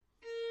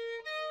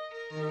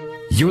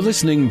You're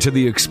listening to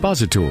the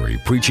expository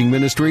preaching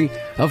ministry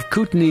of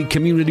Kootenai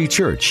Community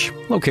Church,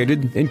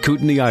 located in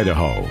Kootenai,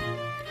 Idaho.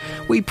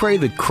 We pray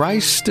that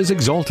Christ is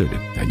exalted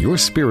and your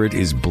spirit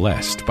is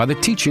blessed by the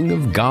teaching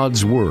of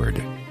God's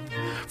Word.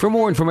 For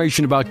more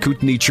information about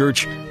Kootenai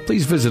Church,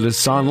 please visit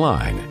us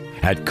online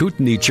at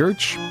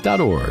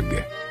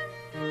kootenaichurch.org.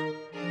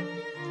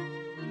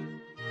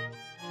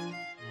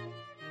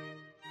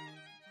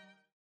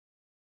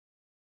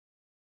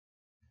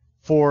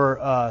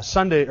 For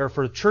Sunday, or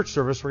for church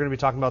service, we're going to be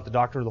talking about the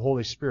doctrine of the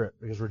Holy Spirit,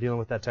 because we're dealing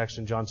with that text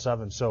in John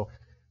 7. So,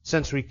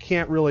 since we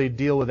can't really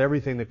deal with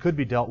everything that could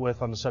be dealt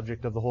with on the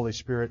subject of the Holy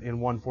Spirit in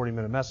one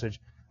 40-minute message,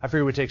 I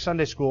figure we take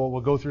Sunday school, we'll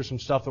go through some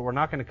stuff that we're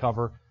not going to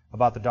cover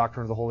about the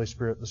doctrine of the Holy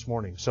Spirit this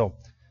morning. So,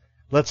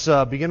 let's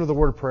begin with a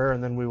word of prayer,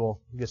 and then we will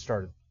get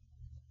started.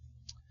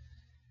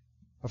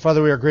 Our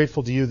Father, we are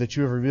grateful to you that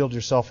you have revealed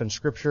yourself in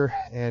Scripture,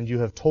 and you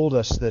have told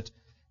us that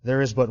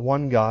there is but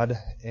one God,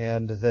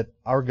 and that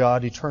our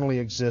God eternally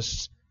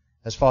exists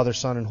as Father,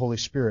 Son, and Holy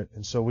Spirit.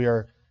 And so we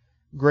are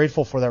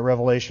grateful for that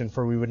revelation,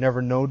 for we would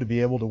never know to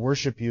be able to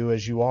worship you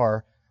as you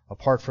are,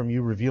 apart from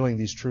you revealing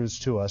these truths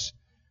to us.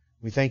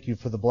 We thank you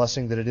for the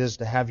blessing that it is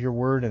to have your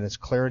word and its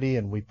clarity,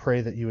 and we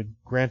pray that you would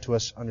grant to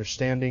us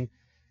understanding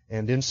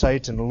and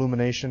insight and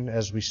illumination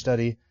as we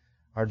study.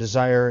 Our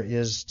desire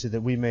is that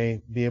we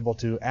may be able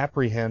to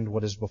apprehend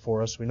what is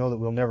before us. We know that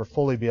we'll never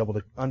fully be able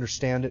to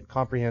understand it,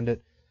 comprehend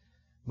it,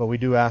 but we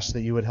do ask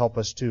that you would help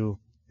us to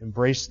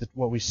embrace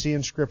what we see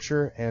in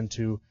Scripture and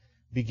to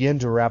begin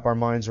to wrap our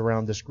minds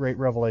around this great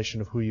revelation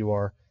of who you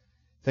are.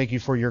 Thank you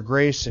for your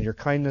grace and your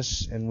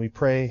kindness, and we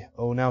pray,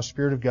 now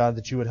Spirit of God,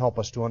 that you would help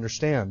us to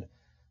understand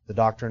the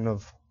doctrine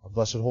of our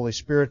Blessed Holy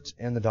Spirit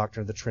and the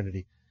doctrine of the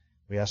Trinity.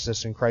 We ask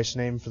this in Christ's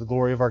name for the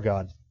glory of our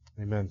God.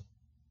 Amen.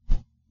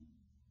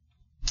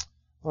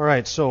 All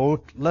right,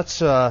 so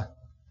let's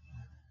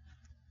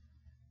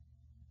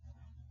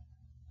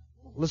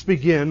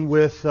begin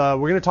with, we're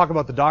going to talk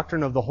about the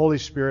doctrine of the Holy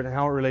Spirit and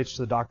how it relates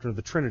to the doctrine of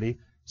the Trinity.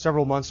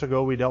 Several months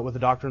ago, we dealt with the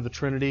doctrine of the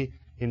Trinity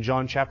in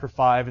John chapter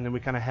 5, and then we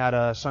kind of had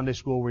a Sunday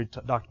school where we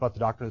talked about the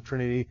doctrine of the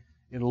Trinity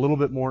in a little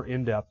bit more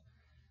in-depth.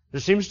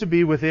 There seems to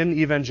be within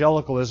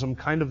evangelicalism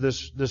kind of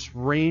this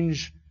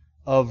range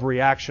of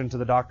reaction to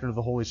the doctrine of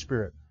the Holy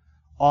Spirit.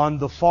 On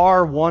the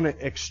far one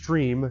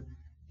extreme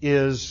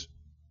is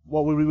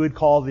what we would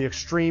call the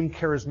extreme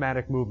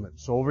charismatic movement.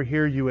 So over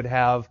here you would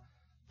have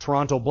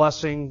Toronto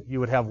Blessing, you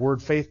would have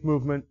Word Faith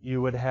Movement,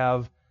 you would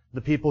have the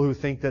people who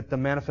think that the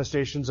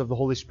manifestations of the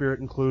Holy Spirit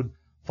include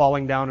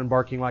falling down and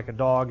barking like a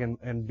dog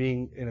and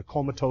being in a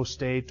comatose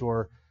state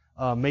or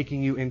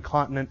making you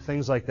incontinent,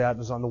 things like that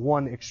is on the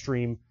one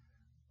extreme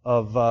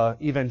of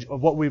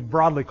what we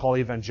broadly call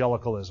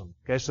evangelicalism.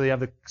 Okay, so you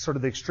have the sort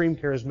of the extreme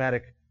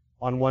charismatic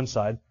on one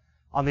side.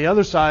 On the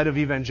other side of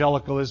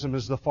evangelicalism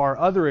is the far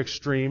other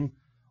extreme,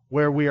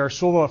 where we are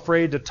so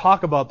afraid to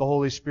talk about the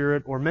Holy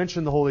Spirit or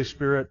mention the Holy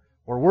Spirit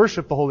or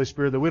worship the Holy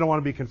Spirit that we don't want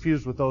to be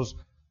confused with those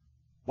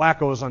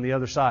wackos on the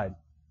other side.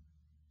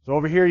 So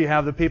over here you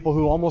have the people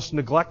who almost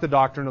neglect the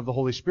doctrine of the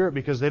Holy Spirit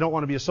because they don't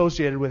want to be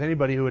associated with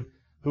anybody who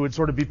would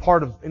sort of be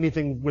part of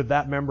anything with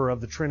that member of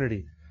the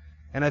Trinity.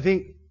 And I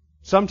think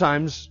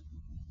sometimes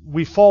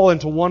we fall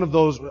into one of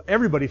those,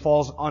 everybody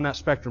falls on that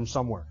spectrum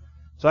somewhere.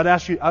 So I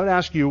would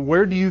ask you,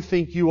 where do you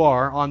think you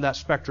are on that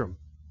spectrum?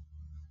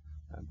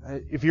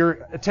 If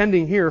you're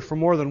attending here for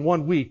more than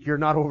 1 week, you're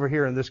not over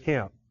here in this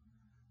camp,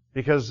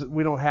 because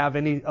we don't have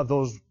any of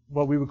those,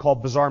 what we would call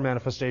bizarre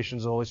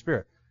manifestations of the Holy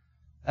Spirit.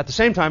 At the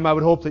same time, I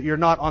would hope that you're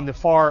not on the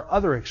far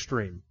other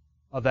extreme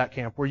of that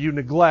camp, where you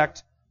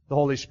neglect the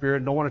Holy Spirit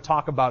and don't want to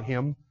talk about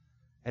Him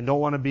and don't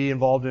want to be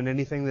involved in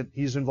anything that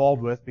He's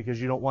involved with because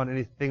you don't want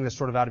anything that's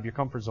sort of out of your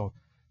comfort zone.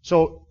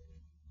 So,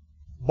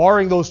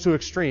 barring those two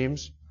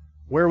extremes,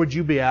 where would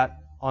you be at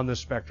on this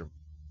spectrum?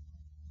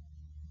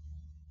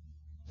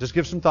 Just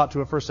give some thought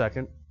to it for a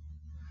second.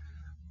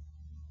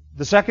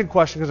 The second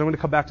question, because I'm going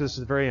to come back to this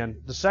at the very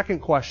end, the second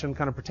question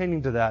kind of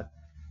pertaining to that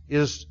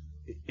is,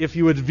 if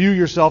you would view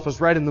yourself as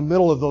right in the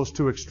middle of those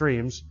two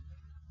extremes,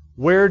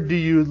 where do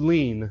you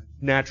lean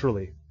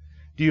naturally?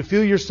 Do you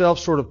feel yourself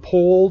sort of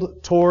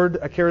pulled toward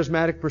a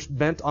charismatic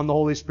bent on the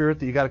Holy Spirit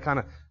that you got to kind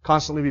of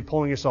constantly be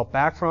pulling yourself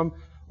back from?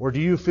 Or do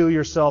you feel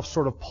yourself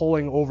sort of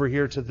pulling over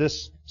here to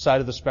this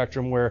side of the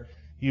spectrum where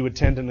you would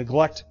tend to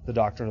neglect the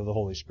doctrine of the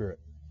Holy Spirit,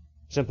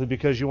 simply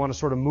because you want to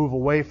sort of move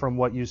away from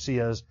what you see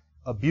as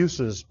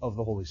abuses of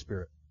the Holy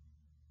Spirit?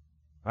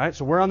 All right,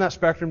 so where on that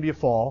spectrum do you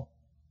fall?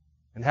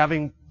 And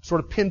having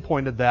sort of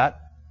pinpointed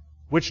that,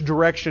 which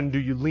direction do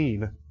you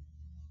lean?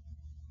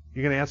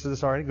 You're going to answer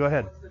this already? Go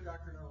ahead. What's the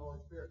doctrine of the Holy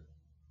Spirit?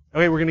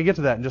 Okay, we're going to get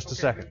to that in just a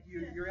second.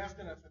 You're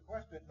asking us a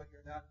question, but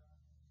you're not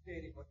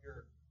stating what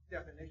your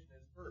definition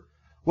is first.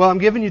 Well, I'm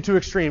giving you two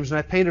extremes, and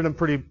I painted them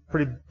pretty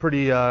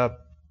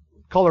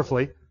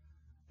colorfully.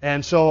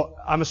 And so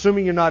I'm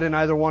assuming you're not in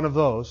either one of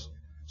those.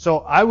 So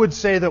I would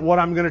say that what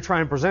I'm going to try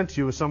and present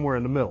to you is somewhere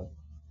in the middle,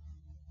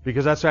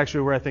 because that's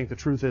actually where I think the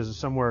truth is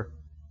somewhere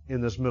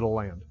in this middle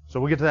land. So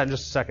we'll get to that in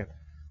just a second.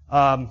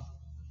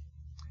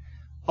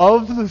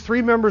 Of the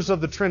three members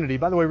of the Trinity,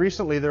 by the way,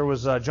 recently there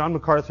was John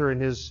MacArthur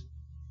in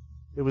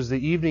it was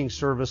the evening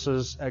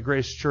services at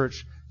Grace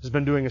Church, has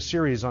been doing a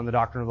series on the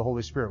doctrine of the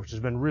Holy Spirit, which has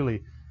been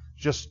really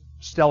just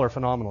stellar,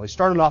 phenomenal. He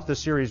started off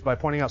this series by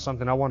pointing out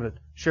something I want to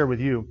share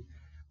with you.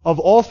 Of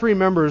all three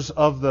members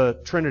of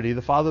the Trinity,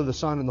 the Father, the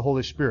Son, and the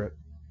Holy Spirit,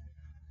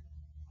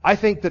 I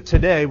think that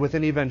today,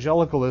 within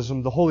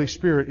evangelicalism, the Holy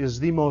Spirit is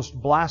the most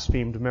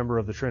blasphemed member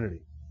of the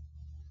Trinity.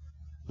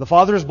 The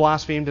Father is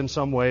blasphemed in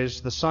some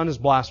ways. The Son is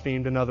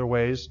blasphemed in other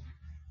ways.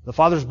 The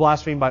Father is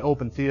blasphemed by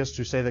open theists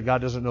who say that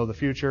God doesn't know the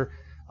future.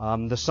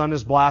 The Son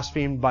is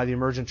blasphemed by the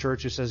emergent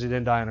church who says He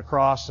didn't die on a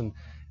cross.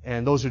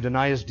 And those who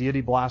deny His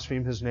deity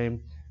blaspheme His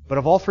name. But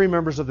of all three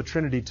members of the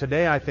Trinity,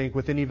 today I think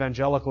within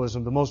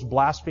evangelicalism, the most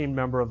blasphemed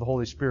member of the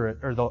Holy Spirit,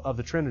 or of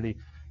the Trinity,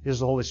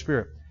 is the Holy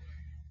Spirit.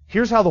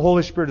 Here's how the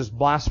Holy Spirit is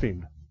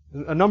blasphemed.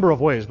 A number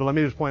of ways, but let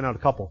me just point out a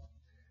couple.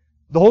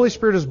 The Holy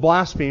Spirit is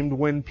blasphemed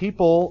when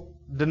people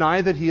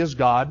deny that He is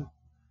God,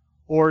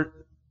 or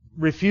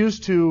refuse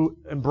to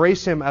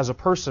embrace Him as a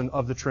person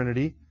of the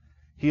Trinity.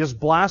 He is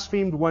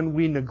blasphemed when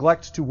we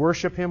neglect to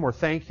worship Him, or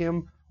thank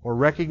Him, or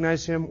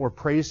recognize Him, or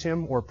praise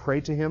Him, or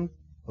pray to Him.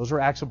 Those are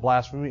acts of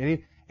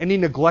blasphemy. Any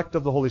neglect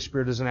of the Holy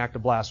Spirit is an act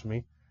of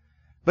blasphemy.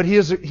 But he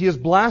is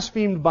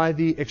blasphemed by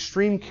the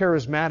extreme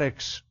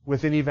charismatics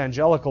within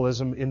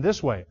evangelicalism in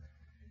this way.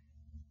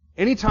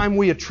 Anytime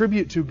we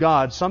attribute to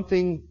God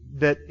something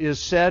that is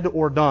said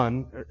or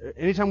done,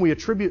 anytime we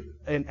attribute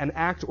an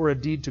act or a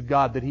deed to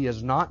God that He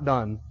has not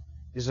done,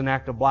 is an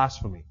act of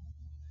blasphemy.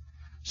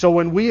 So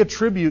when we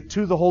attribute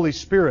to the Holy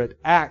Spirit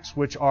acts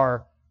which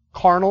are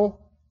carnal,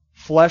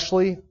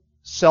 fleshly,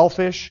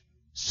 selfish,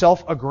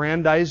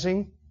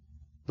 self-aggrandizing,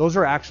 those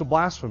are acts of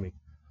blasphemy.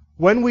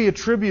 When we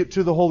attribute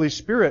to the Holy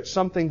Spirit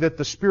something that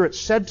the Spirit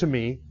said to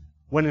me,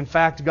 when in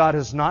fact God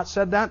has not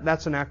said that,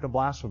 that's an act of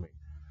blasphemy.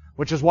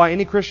 Which is why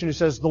any Christian who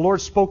says, the Lord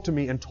spoke to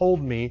me and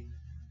told me,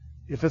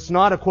 if it's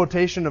not a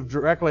quotation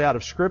directly out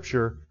of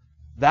Scripture,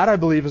 that I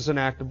believe is an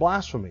act of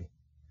blasphemy.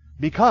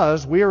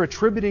 Because we are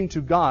attributing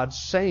to God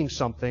saying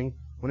something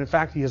when in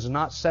fact He has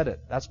not said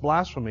it. That's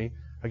blasphemy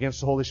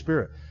against the Holy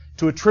Spirit.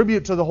 To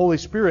attribute to the Holy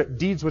Spirit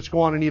deeds which go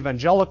on in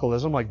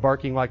evangelicalism, like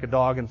barking like a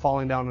dog and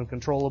falling down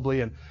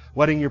uncontrollably and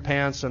wetting your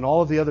pants and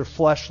all of the other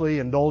fleshly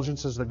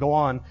indulgences that go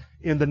on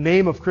in the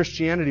name of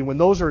Christianity, when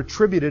those are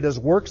attributed as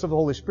works of the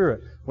Holy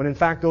Spirit, when in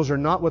fact those are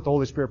not what the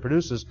Holy Spirit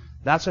produces,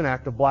 that's an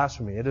act of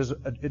blasphemy. It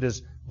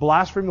is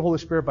blaspheming the Holy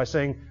Spirit by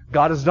saying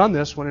God has done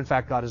this when in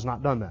fact God has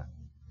not done that.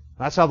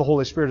 That's how the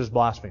Holy Spirit is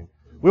blasphemed.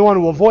 We want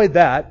to avoid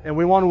that, and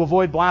we want to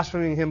avoid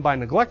blaspheming Him by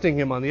neglecting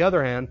Him, on the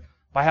other hand,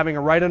 by having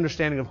a right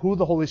understanding of who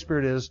the Holy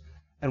Spirit is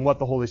and what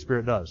the Holy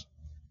Spirit does.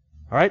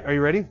 All right, are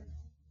you ready?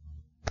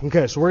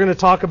 Okay, so we're going to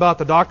talk about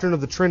the doctrine of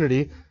the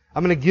Trinity.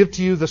 I'm going to give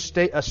to you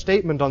a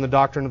statement on the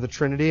doctrine of the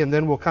Trinity, and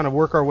then we'll kind of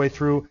work our way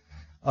through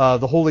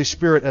the Holy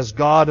Spirit as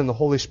God and the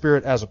Holy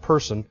Spirit as a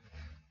person.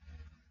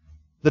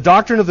 The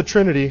doctrine of the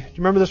Trinity, do you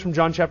remember this from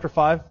John chapter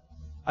 5?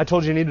 I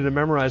told you you needed to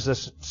memorize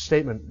this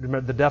statement,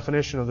 the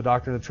definition of the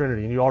doctrine of the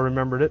Trinity, and you all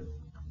remembered it?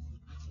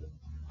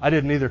 I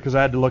didn't either, because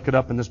I had to look it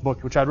up in this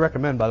book, which I'd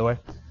recommend, by the way.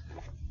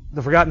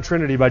 The Forgotten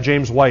Trinity by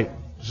James White.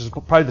 This is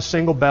probably the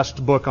single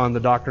best book on the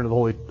doctrine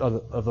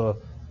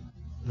of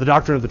the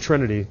doctrine of the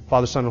Trinity,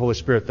 Father, Son, and Holy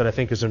Spirit, that I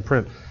think is in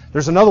print.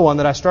 There's another one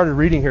that I started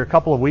reading here a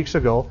couple of weeks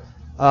ago.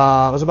 It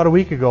was about a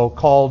week ago,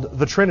 called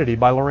The Trinity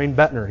by Loraine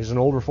Bettner. He's an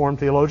old Reformed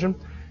theologian.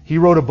 He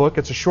wrote a book,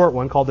 it's a short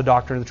one, called The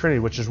Doctrine of the Trinity,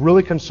 which is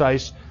really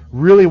concise,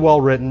 really well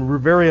written,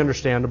 very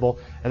understandable,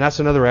 and that's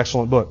another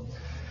excellent book.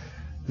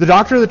 The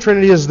doctrine of the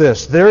Trinity is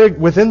this.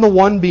 Within the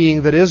one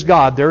being that is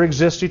God, there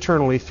exist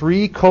eternally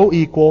three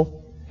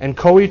co-equal and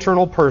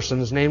co-eternal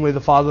persons, namely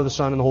the Father, the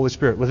Son, and the Holy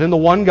Spirit. Within the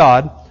one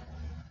God,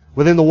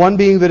 within the one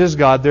being that is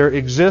God, there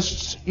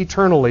exists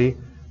eternally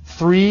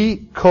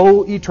three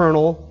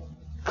co-eternal,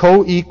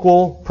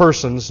 co-equal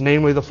persons,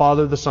 namely the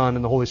Father, the Son,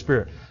 and the Holy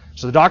Spirit.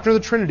 So the doctrine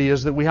of the Trinity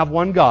is that we have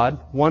one God,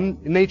 one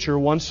nature,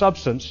 one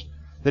substance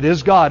that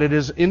is God. It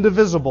is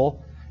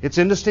indivisible. It's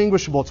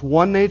indistinguishable. It's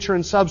one nature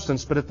and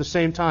substance, but at the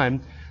same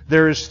time,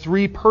 there is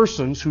three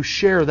persons who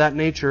share that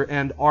nature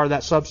and are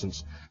that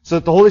substance. So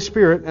that the Holy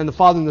Spirit and the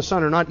Father and the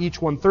Son are not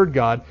each one-third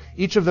God.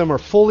 Each of them are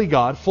fully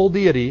God, full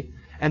deity,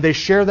 and they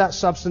share that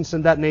substance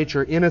and that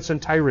nature in its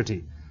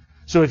entirety.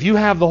 So if you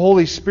have the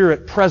Holy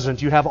Spirit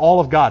present, you have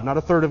all of God, not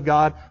a third of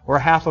God or a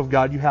half of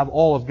God. You have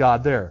all of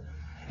God there.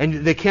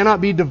 And they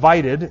cannot be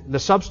divided. The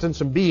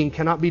substance and being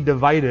cannot be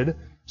divided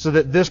so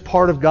that this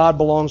part of God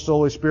belongs to the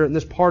Holy Spirit and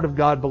this part of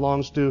God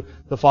belongs to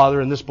the Father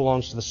and this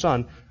belongs to the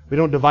Son. We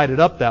don't divide it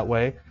up that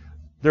way.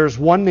 There's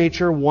one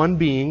nature, one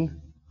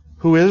being,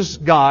 who is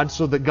God,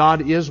 so that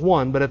God is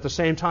one, but at the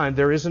same time,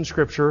 there is in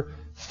Scripture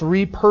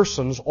three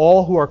persons,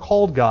 all who are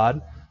called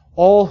God,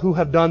 all who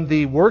have done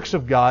the works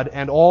of God,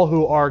 and all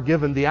who are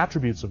given the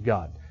attributes of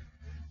God.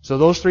 So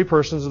those three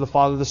persons are the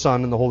Father, the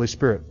Son, and the Holy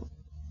Spirit.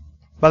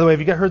 By the way,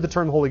 have you heard the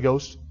term Holy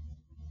Ghost?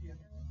 Yeah,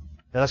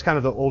 that's kind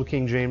of the old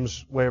King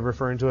James way of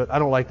referring to it. I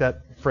don't like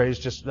that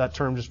phrase, that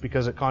term, just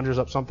because it conjures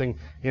up something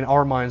in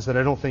our minds that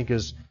I don't think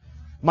is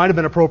Might have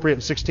been appropriate in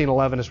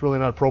 1611. It's really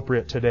not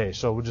appropriate today.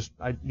 So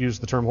I use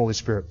the term Holy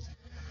Spirit.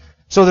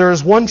 So there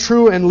is one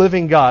true and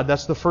living God.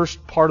 That's the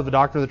first part of the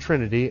doctrine of the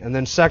Trinity. And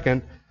then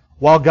second,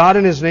 while God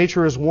in His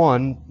nature is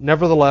one,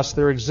 nevertheless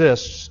there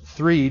exists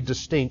three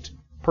distinct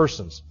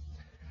persons.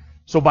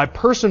 So by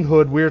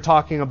personhood, we are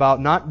talking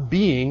about not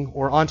being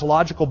or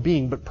ontological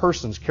being, but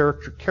persons,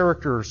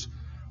 characters,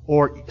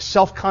 or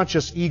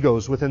self-conscious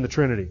egos within the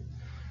Trinity.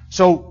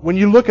 So when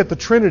you look at the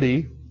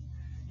Trinity,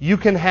 you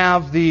can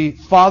have the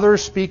Father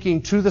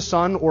speaking to the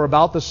Son or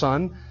about the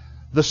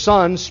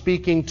Son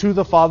speaking to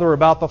the Father or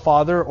about the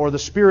Father, or the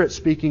Spirit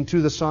speaking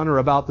to the Son or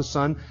about the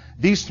Son.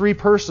 These three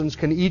persons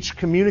can each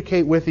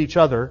communicate with each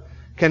other,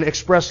 can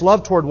express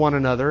love toward one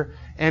another,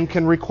 and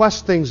can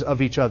request things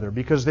of each other,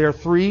 because they are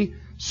three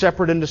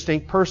separate and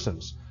distinct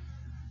persons.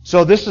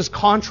 So this is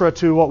contra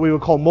to what we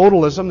would call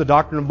modalism. The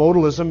doctrine of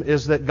modalism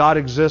is that God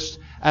exists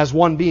as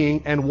one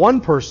being and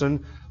one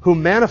person who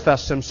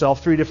manifests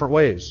Himself three different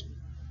ways.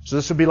 So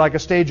this would be like a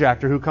stage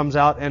actor who comes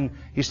out and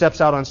he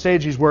steps out on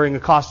stage, he's wearing a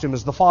costume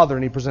as the Father,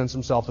 and he presents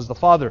himself as the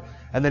Father.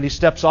 And then he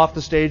steps off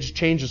the stage,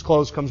 changes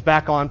clothes, comes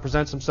back on,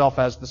 presents himself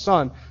as the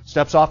Son.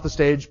 Steps off the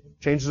stage,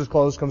 changes his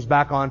clothes, comes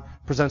back on,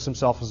 presents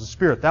himself as the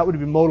Spirit. That would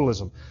be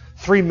modalism.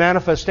 Three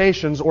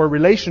manifestations or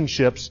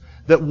relationships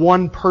that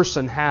one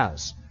person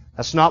has.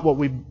 That's not what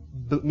we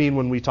mean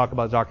when we talk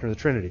about the doctrine of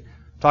the Trinity.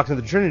 The doctrine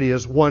of the Trinity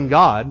is one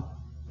God,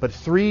 but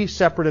three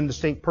separate and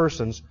distinct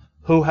persons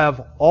who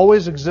have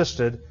always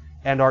existed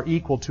and are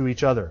equal to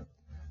each other.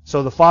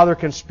 So the Father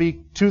can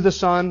speak to the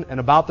Son and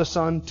about the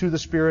Son, to the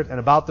Spirit and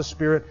about the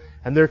Spirit,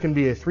 and there can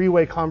be a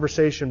three-way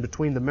conversation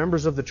between the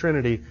members of the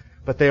Trinity,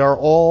 but they are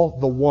all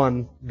the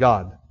one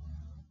God.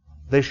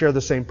 They share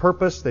the same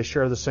purpose, they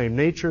share the same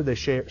nature, they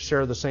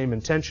share the same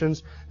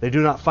intentions. They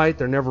do not fight,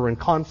 they're never in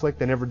conflict,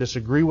 they never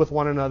disagree with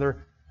one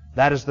another.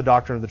 That is the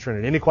doctrine of the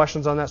Trinity. Any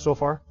questions on that so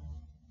far?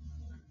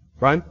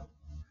 Brian?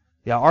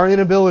 Yeah, our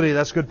inability,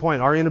 that's a good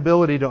point. Our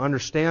inability to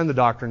understand the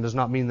doctrine does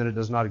not mean that it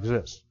does not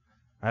exist.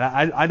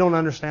 I don't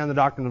understand the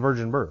doctrine of the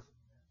virgin birth.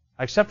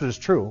 I accept it as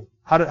true.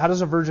 How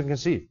does a virgin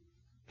conceive?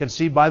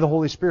 Conceived by the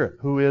Holy Spirit,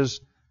 who is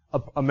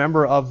a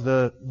member of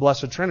the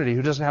Blessed Trinity,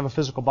 who doesn't have a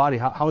physical body.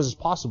 How is this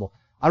possible?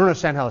 I don't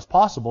understand how it's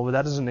possible, but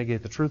that doesn't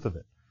negate the truth of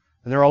it.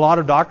 And there are a lot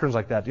of doctrines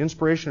like that. The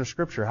inspiration of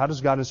Scripture. How does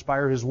God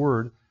inspire His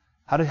Word?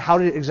 How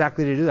did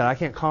exactly do that? I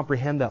can't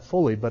comprehend that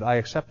fully, but I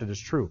accept it as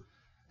true.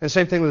 And the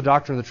same thing with the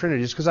doctrine of the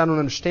Trinity. Just because I don't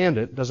understand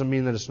it doesn't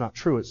mean that it's not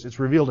true. It's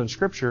revealed in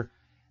Scripture.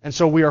 And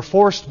so we are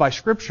forced by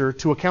Scripture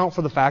to account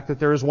for the fact that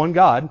there is one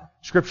God.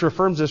 Scripture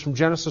affirms this from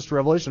Genesis to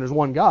Revelation. There's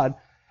one God.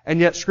 And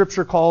yet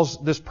Scripture calls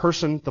this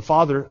person, the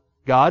Father,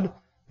 God.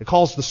 It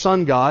calls the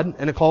Son God.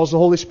 And it calls the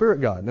Holy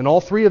Spirit God. And all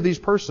three of these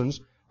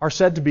persons are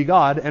said to be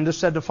God and is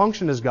said to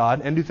function as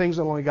God and do things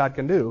that only God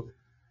can do.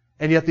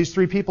 And yet these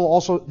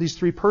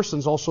three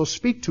persons also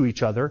speak to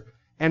each other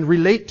and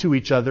relate to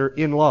each other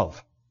in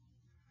love.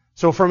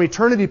 So from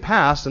eternity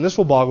past, and this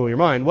will boggle your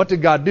mind, what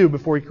did God do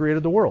before He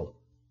created the world?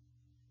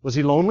 Was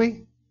He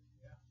lonely?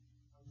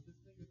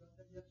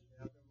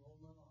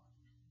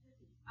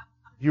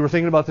 You were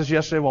thinking about this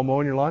yesterday while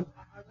mowing your lawn?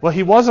 Well,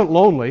 He wasn't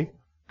lonely.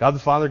 God the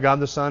Father, God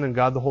the Son, and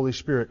God the Holy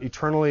Spirit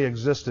eternally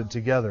existed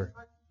together.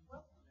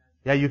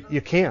 Yeah,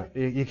 you can't.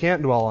 You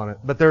can't dwell on it.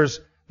 But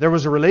there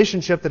was a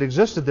relationship that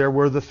existed there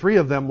where the three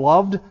of them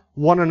loved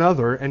one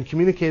another and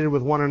communicated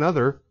with one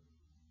another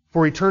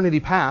for eternity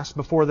past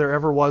before there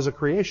ever was a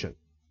creation.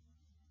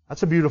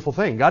 That's a beautiful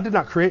thing. God did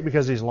not create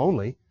because He's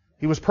lonely.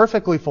 He was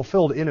perfectly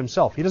fulfilled in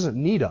Himself. He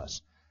doesn't need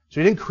us.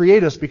 So He didn't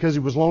create us because He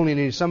was lonely and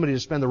needed somebody to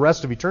spend the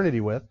rest of eternity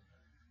with.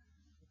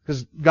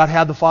 Because God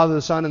had the Father,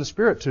 the Son, and the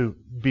Spirit to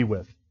be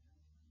with.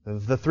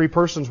 The three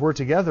persons were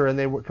together and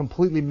they were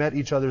completely met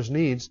each other's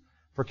needs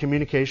for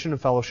communication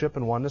and fellowship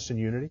and oneness and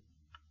unity.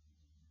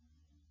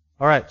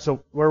 All right,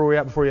 so where were we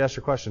at before you asked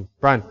your question?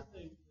 Brian?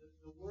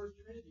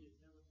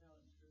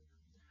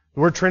 The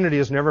word Trinity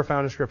is never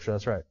found in Scripture,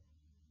 that's right.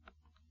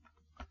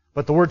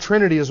 But the word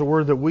Trinity is a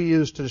word that we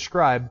use to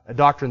describe a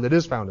doctrine that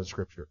is found in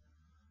Scripture.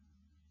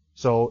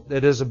 So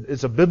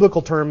it's a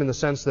biblical term in the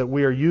sense that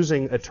we are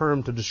using a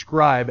term to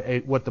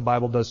describe what the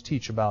Bible does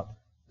teach about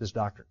this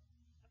doctrine.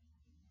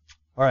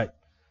 All right.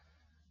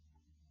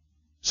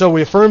 So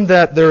we affirmed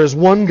that there is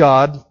one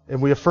God,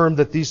 and we affirmed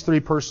that these three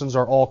persons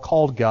are all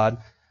called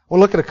God. We'll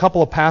look at a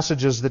couple of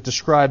passages that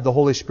describe the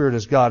Holy Spirit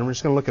as God, and we're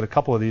just going to look at a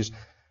couple of these.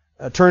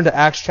 Turn to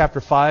Acts chapter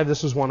 5.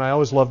 This is one I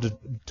always love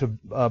to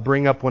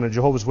bring up when a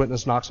Jehovah's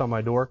Witness knocks on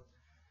my door.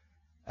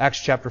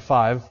 Acts chapter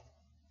 5.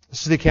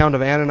 This is the account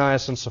of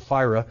Ananias and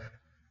Sapphira.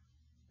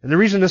 And the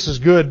reason this is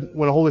good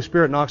when a Holy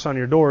Spirit knocks on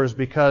your door is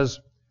because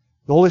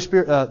the Holy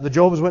Spirit, the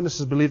Jehovah's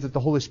Witnesses believe that the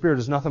Holy Spirit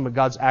is nothing but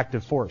God's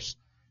active force,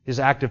 His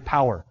active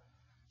power.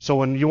 So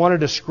when you want to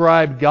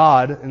describe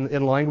God in the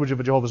language of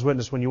a Jehovah's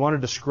Witness, when you want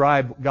to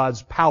describe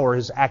God's power,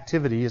 His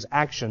activity, His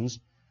actions,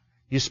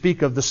 you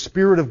speak of the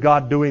Spirit of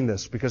God doing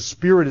this, because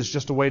Spirit is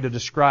just a way to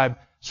describe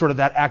sort of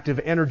that active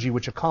energy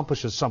which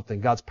accomplishes something.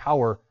 God's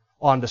power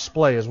on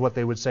display is what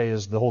they would say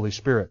is the Holy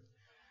Spirit.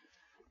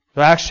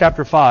 So Acts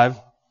chapter 5.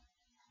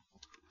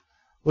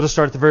 We'll just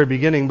start at the very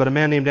beginning. But a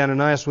man named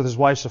Ananias with his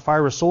wife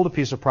Sapphira sold a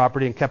piece of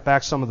property and kept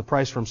back some of the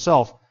price for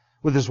himself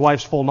with his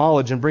wife's full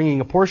knowledge, and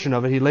bringing a portion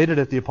of it, he laid it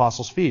at the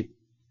apostles' feet.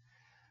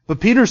 But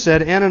Peter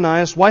said,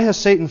 Ananias, why has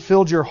Satan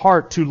filled your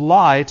heart to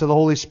lie to the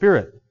Holy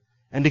Spirit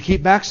and to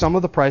keep back some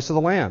of the price of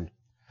the land?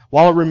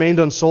 While it remained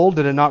unsold,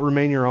 did it not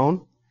remain your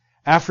own?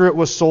 After it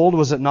was sold,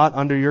 was it not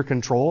under your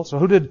control? So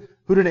who did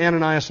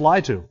Ananias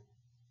lie to?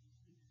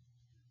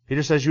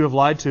 Peter says, you have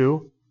lied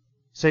to.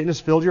 Satan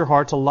has filled your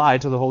heart to lie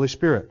to the Holy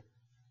Spirit.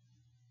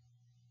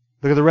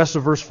 Look at the rest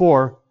of verse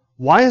 4.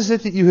 Why is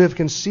it that you have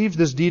conceived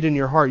this deed in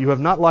your heart? You have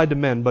not lied to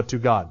men, but to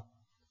God.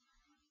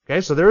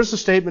 Okay, so there is a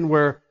statement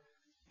where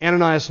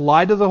Ananias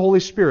lied to the Holy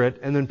Spirit,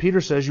 and then Peter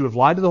says, you have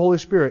lied to the Holy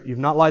Spirit, you have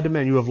not lied to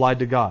men, you have lied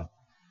to God.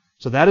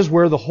 So that is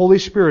where the Holy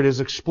Spirit is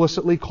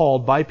explicitly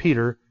called by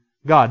Peter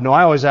God. Now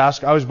I always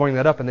bring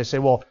that up, and they say,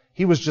 well,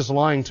 he was just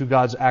lying to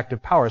God's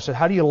active power. I said,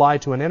 how do you lie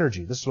to an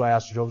energy? This is what I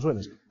asked Jehovah's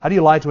Witness. How do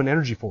you lie to an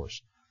energy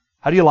force?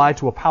 How do you lie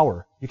to a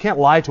power? You can't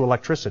lie to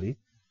electricity.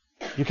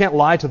 You can't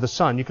lie to the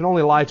sun. You can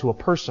only lie to a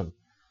person.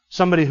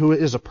 Somebody who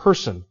is a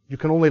person, you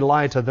can only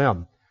lie to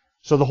them.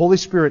 So the Holy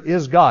Spirit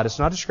is God. It's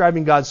not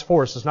describing God's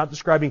force. It's not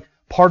describing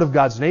part of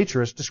God's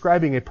nature. It's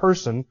describing a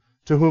person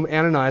to whom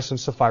Ananias and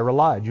Sapphira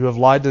lied. You have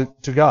lied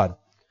to God.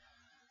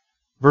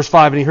 Verse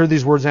 5, and he heard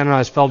these words,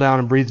 Ananias fell down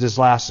and breathed his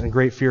last, and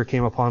great fear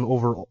came upon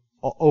over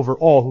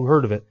all who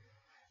heard of it.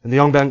 And the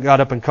young man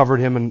got up and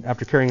covered him, and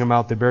after carrying him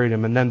out, they buried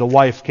him. And then the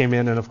wife came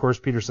in, and of course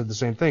Peter said the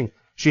same thing.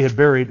 She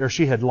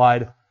had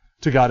lied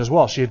to God as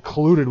well. She had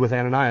colluded with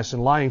Ananias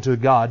in lying to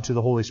God, to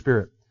the Holy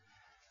Spirit.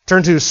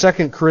 Turn to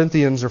 1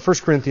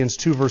 Corinthians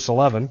 2, verse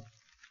 11.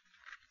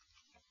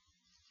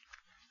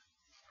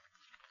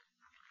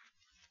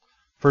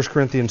 1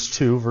 Corinthians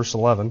 2, verse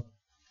 11.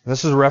 And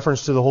this is a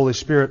reference to the Holy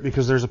Spirit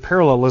because there's a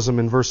parallelism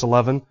in verse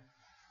 11.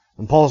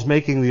 And Paul's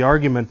making the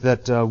argument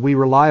that we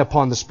rely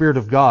upon the Spirit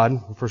of God, in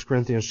 1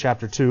 Corinthians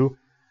chapter 2.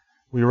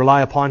 We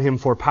rely upon Him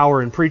for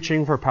power in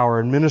preaching, for power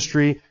in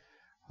ministry,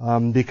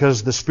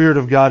 because the Spirit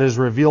of God has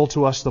revealed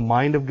to us the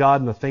mind of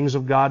God and the things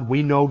of God.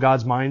 We know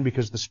God's mind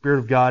because the Spirit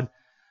of God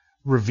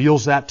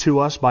reveals that to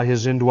us by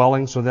His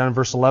indwelling. So then in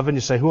verse 11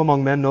 you say, who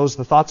among men knows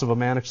the thoughts of a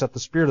man except the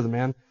Spirit of the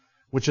man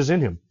which is in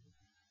him?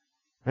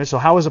 Right, so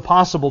how is it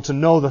possible to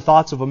know the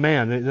thoughts of a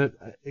man?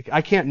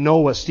 I can't know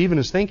what Stephen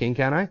is thinking,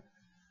 can I?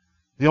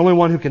 The only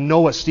one who can know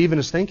what Stephen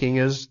is thinking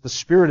is the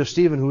Spirit of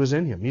Stephen who is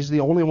in him. He's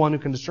the only one who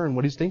can discern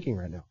what he's thinking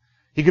right now.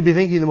 He could be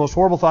thinking the most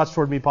horrible thoughts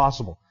toward me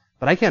possible.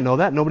 But I can't know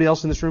that. Nobody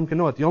else in this room can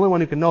know it. The only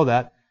one who can know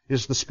that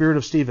is the Spirit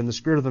of Stephen, the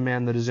Spirit of the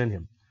man that is in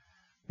him.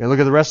 Okay, look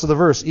at the rest of the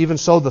verse. Even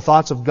so, the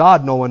thoughts of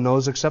God no one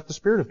knows except the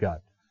Spirit of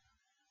God.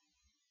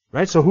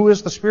 Right? So who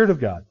is the Spirit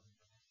of God?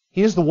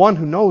 He is the one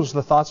who knows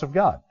the thoughts of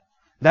God.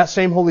 That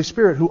same Holy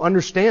Spirit who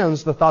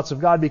understands the thoughts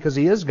of God because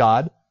He is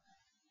God.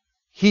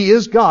 He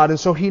is God, and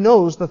so He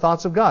knows the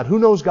thoughts of God. Who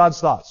knows God's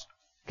thoughts?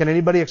 Can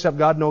anybody except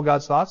God know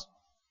God's thoughts?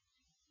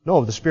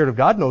 No, the Spirit of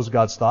God knows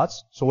God's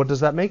thoughts. So what does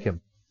that make Him?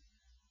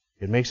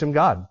 It makes Him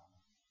God.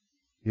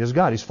 He is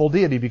God. He's full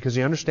deity because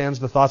He understands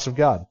the thoughts of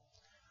God.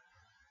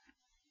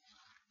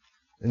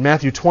 In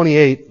Matthew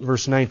 28,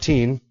 verse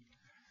 19,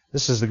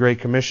 this is the Great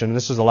Commission.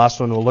 This is the last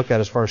one we'll look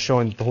at as far as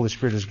showing that the Holy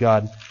Spirit is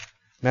God.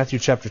 Matthew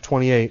chapter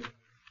 28,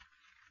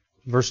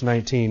 verse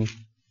 19.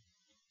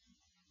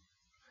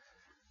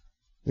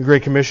 The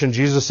Great Commission,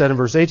 Jesus said in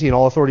verse 18,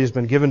 all authority has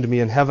been given to me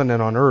in heaven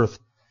and on earth.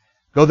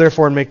 Go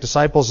therefore and make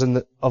disciples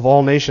of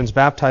all nations,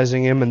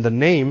 baptizing them in the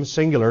name,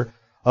 singular,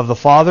 of the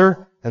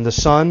Father and the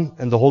Son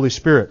and the Holy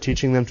Spirit,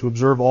 teaching them to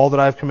observe all that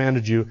I have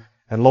commanded you,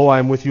 and lo, I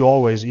am with you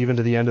always, even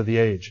to the end of the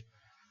age.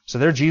 So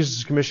there Jesus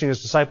is commissioning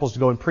His disciples to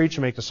go and preach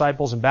and make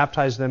disciples and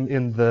baptize them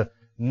in the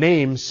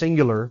name,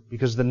 singular,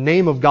 because the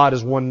name of God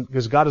is one,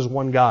 because God is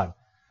one God.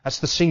 That's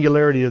the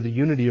singularity of the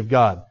unity of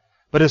God.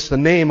 But it's the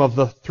name of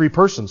the three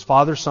persons,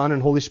 Father, Son,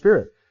 and Holy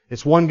Spirit.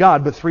 It's one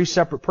God, but three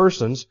separate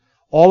persons.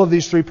 All of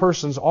these three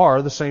persons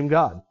are the same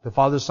God, the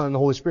Father, Son, and the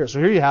Holy Spirit. So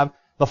here you have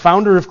the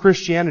founder of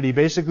Christianity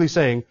basically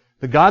saying,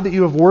 the God that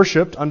you have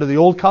worshipped under the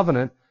Old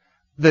Covenant,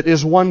 that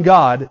is one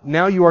God,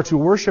 now you are to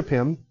worship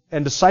Him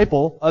and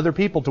disciple other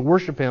people to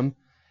worship Him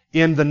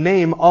in the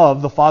name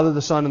of the Father,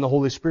 the Son, and the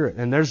Holy Spirit.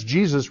 And there's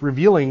Jesus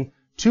revealing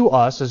to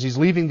us as He's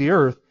leaving the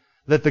earth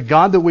that the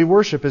God that we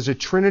worship is a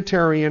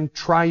Trinitarian,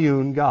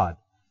 triune God.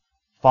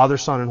 Father,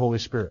 Son, and Holy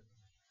Spirit.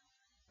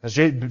 As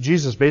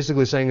Jesus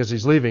basically saying as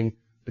He's leaving,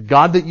 the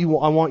God that I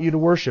want you to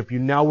worship, you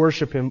now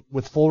worship Him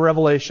with full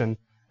revelation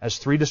as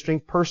three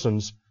distinct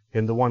persons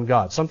in the one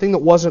God. Something that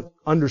wasn't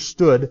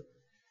understood.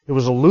 It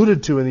was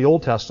alluded to in the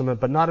Old Testament,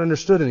 but not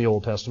understood in the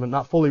Old Testament,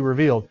 not fully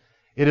revealed.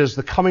 It is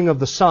the coming of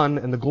the Son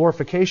and the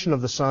glorification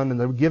of the Son and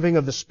the giving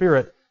of the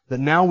Spirit that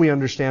now we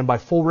understand by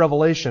full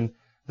revelation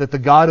that the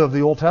God of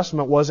the Old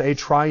Testament was a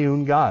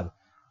triune God.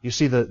 You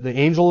see the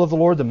angel of the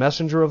Lord, the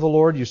messenger of the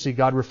Lord. You see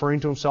God referring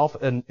to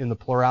Himself in the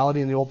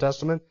plurality in the Old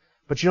Testament.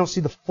 But you don't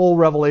see the full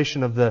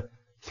revelation of the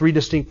three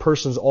distinct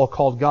persons all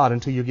called God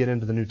until you get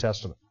into the New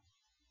Testament.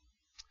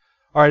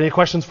 All right, any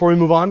questions before we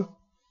move on?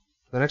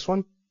 The next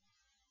one?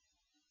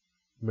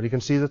 Everybody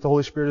can see that the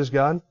Holy Spirit is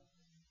God?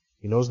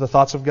 He knows the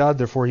thoughts of God,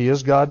 therefore He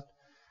is God.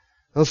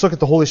 Now let's look at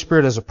the Holy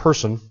Spirit as a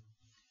person.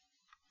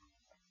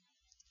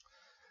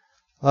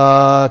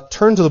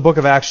 Turn to the book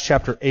of Acts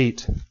chapter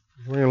 8.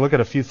 We're going to look at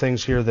a few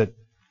things here that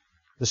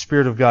the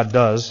Spirit of God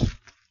does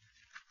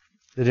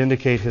that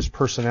indicate His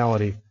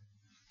personality.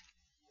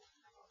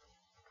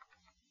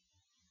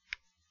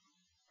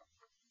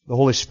 The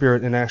Holy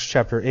Spirit in Acts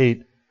chapter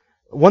 8.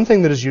 One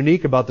thing that is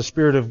unique about the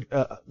Spirit of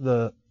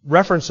the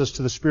references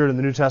to the Spirit in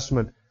the New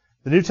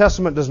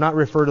Testament does not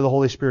refer to the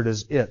Holy Spirit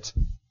as it,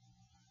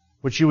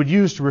 which you would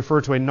use to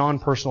refer to a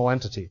non-personal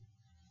entity.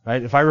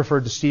 Right? If I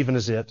referred to Stephen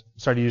as it,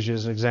 sorry to use you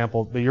as an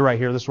example, but you're right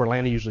here, this is where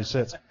Lanny usually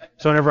sits.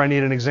 So whenever I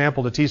need an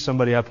example to tease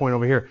somebody, I point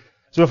over here.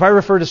 So if I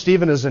refer to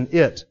Stephen as an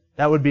it,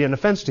 that would be an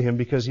offense to him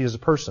because he is a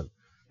person.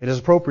 It is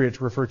appropriate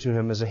to refer to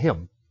him as a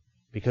him,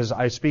 because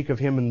I speak of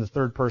him in the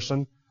third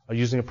person,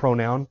 using a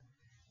pronoun,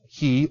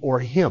 he or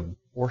him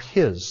or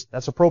his.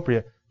 That's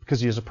appropriate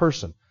because he is a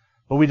person.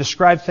 But we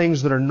describe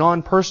things that are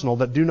non-personal,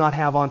 that do not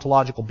have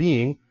ontological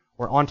being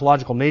or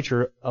ontological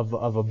nature of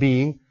a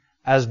being,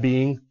 as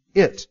being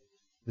it.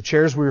 The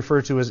chairs we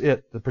refer to as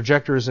it. The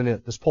projector is an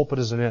it. This pulpit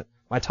is an it.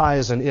 My tie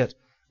is an it.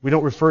 We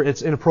don't refer,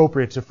 it's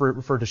inappropriate to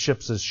refer to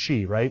ships as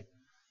she, right?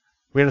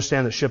 We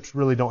understand that ships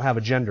really don't have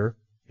a gender,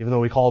 even though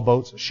we call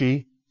boats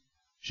she.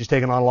 She's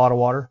taken on a lot of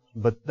water,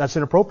 but that's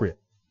inappropriate.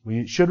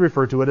 We should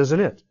refer to it as an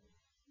it.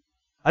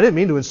 I didn't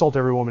mean to insult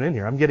every woman in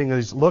here. I'm getting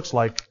these looks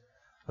like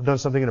I've done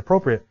something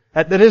inappropriate.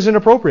 That is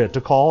inappropriate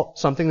to call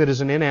something that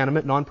is an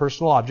inanimate,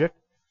 non-personal object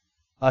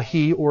a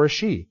he or a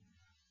she.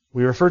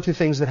 We refer to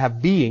things that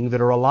have being,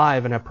 that are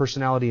alive and have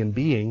personality and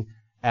being,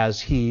 as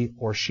he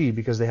or she,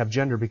 because they have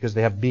gender, because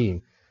they have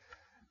being.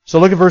 So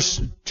look at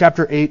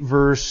chapter 8,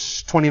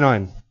 verse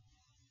 29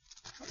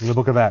 in the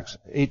book of Acts,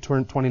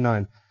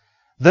 8:29.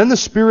 Then the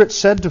Spirit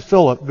said to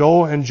Philip,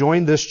 "Go and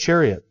join this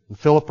chariot." And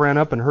Philip ran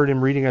up and heard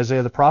him reading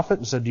Isaiah the prophet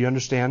and said, "Do you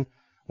understand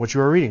what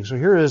you are reading?" So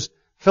here is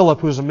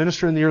Philip, who is a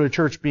minister in the early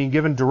church, being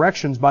given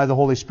directions by the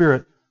Holy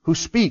Spirit, who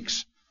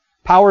speaks.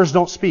 Powers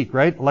don't speak,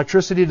 right?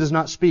 Electricity does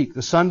not speak.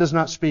 The sun does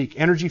not speak.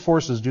 Energy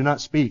forces do not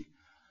speak.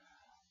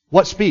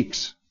 What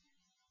speaks?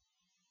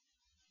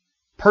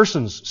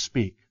 Persons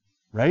speak,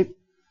 right?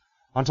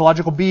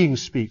 Ontological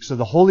beings speak. So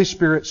the Holy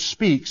Spirit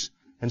speaks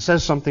and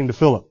says something to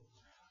Philip.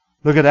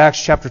 Look at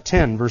Acts chapter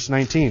 10, verse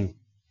 19.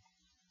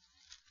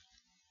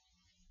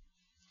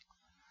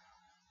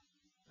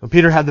 When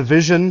Peter had the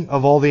vision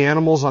of all the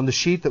animals on the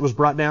sheet that was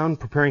brought down,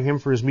 preparing him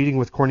for his meeting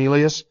with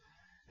Cornelius.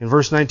 In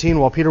verse 19,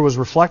 while Peter was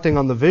reflecting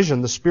on the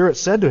vision, the Spirit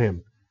said to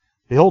him,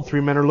 "Behold, 3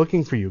 men are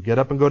looking for you. Get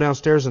up and go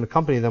downstairs and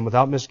accompany them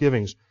without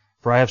misgivings,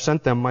 for I have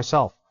sent them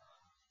myself."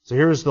 So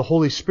here is the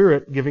Holy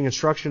Spirit giving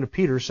instruction to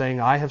Peter, saying,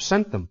 "I have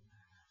sent them."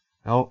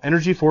 Now,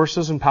 energy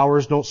forces and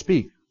powers don't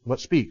speak. What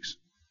speaks?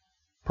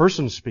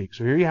 Persons speak.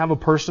 So here you have a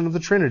person of the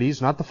Trinity.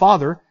 It's not the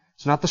Father.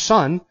 It's not the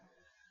Son.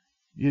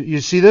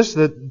 You see this?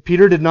 That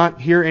Peter did not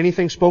hear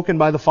anything spoken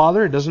by the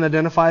Father. It doesn't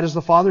identify it as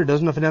the Father. It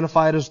doesn't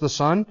identify it as the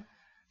Son.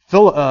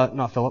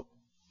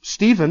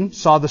 Stephen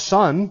saw the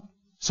Son,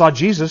 saw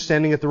Jesus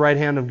standing at the right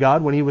hand of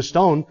God when he was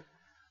stoned.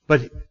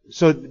 But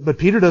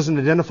Peter doesn't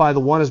identify the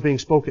one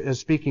as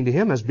speaking to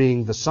him as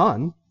being the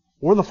Son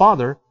or the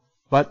Father,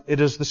 but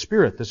it is the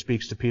Spirit that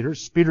speaks to Peter,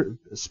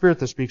 Spirit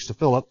that speaks to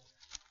Philip.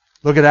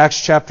 Look at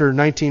Acts chapter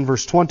 19,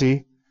 verse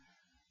 20.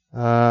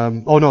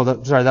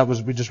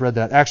 We just read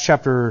that. Acts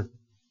chapter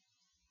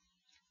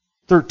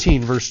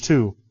 13, verse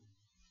 2.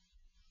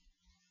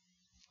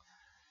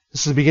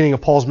 This is the beginning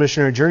of Paul's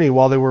missionary journey.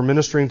 While they were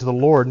ministering to the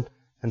Lord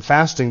and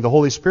fasting, the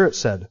Holy Spirit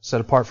said,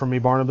 "Set apart from me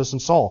Barnabas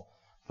and Saul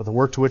for the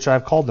work to which I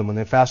have called them." When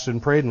they fasted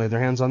and prayed and laid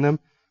their hands on them,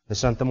 they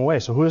sent them away.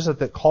 So who is it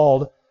that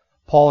called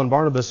Paul and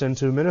Barnabas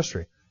into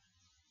ministry?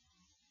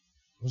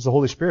 It was the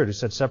Holy Spirit who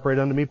said, "Separate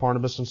unto me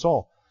Barnabas and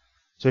Saul."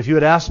 So if you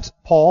had asked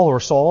Paul or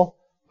Saul,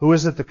 who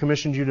is it that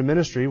commissioned you to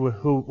ministry,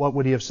 what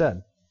would he have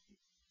said?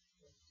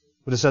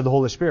 Would have said the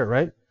Holy Spirit,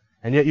 right?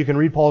 And yet you can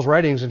read Paul's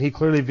writings and he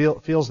clearly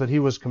feels that he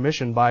was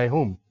commissioned by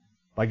whom?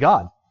 By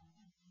God.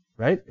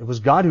 Right? It was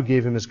God who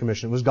gave him his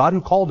commission. It was God who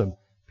called him,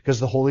 because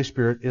the Holy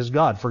Spirit is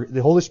God. For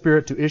the Holy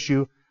Spirit to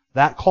issue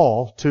that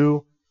call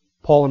to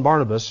Paul and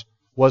Barnabas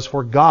was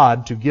for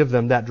God to give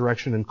them that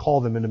direction and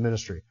call them into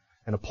ministry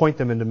and appoint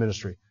them into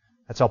ministry.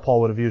 That's how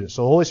Paul would have viewed it.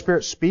 So the Holy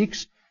Spirit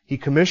speaks, He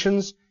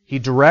commissions, He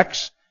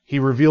directs, He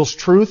reveals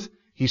truth,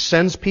 He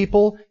sends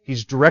people,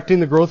 He's directing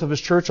the growth of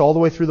His church. All the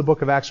way through the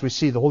book of Acts we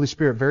see the Holy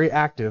Spirit very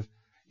active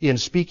in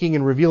speaking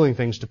and revealing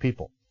things to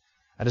people.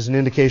 That is an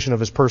indication of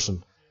His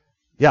person.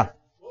 Yeah.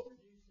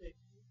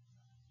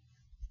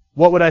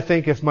 What would I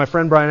think if my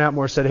friend Brian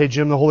Atmore said, "Hey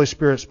Jim, the Holy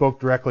Spirit spoke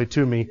directly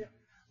to me"?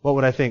 What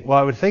would I think? Well,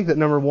 I would think that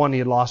number one, he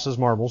had lost his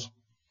marbles.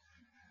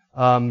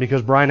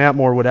 Because Brian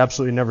Atmore would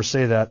absolutely never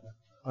say that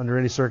under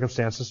any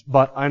circumstances.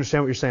 But I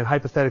understand what you're saying.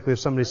 Hypothetically, if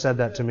somebody said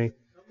that to me.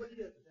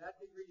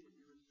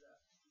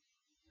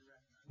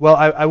 Well,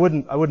 I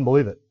wouldn't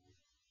believe it.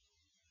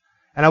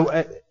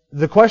 And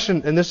the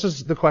question, and this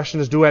is the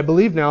question, is do I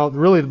believe now,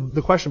 really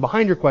the question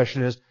behind your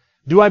question is,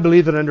 do I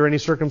believe that under any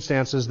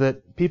circumstances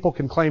that people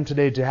can claim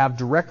today to have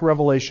direct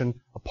revelation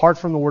apart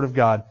from the Word of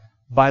God,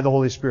 by the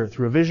Holy Spirit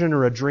through a vision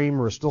or a dream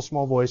or a still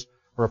small voice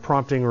or a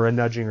prompting or a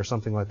nudging or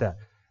something like that?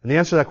 And the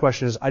answer to that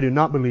question is, I do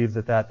not believe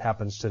that that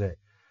happens today.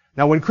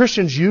 Now, when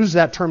Christians use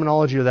that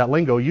terminology or that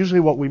lingo, usually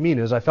what we mean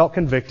is, I felt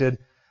convicted,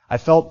 I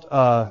felt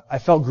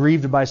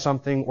grieved by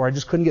something, or I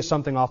just couldn't get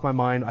something off my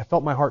mind, I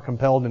felt my heart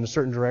compelled in a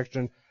certain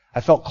direction, I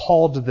felt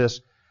called to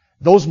this.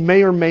 Those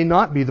may or may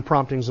not be the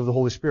promptings of the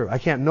Holy Spirit. I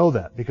can't know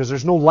that, because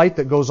there's no light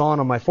that goes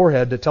on my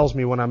forehead that tells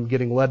me when I'm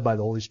getting led by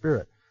the Holy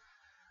Spirit.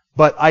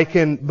 But I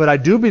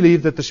do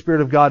believe that the Spirit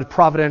of God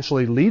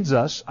providentially leads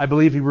us. I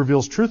believe He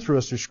reveals truth through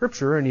us through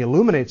Scripture, and He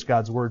illuminates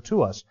God's Word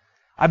to us.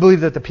 I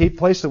believe that the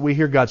place that we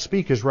hear God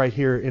speak is right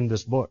here in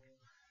this book.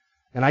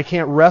 And I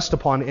can't rest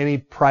upon any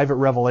private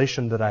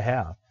revelation that I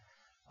have.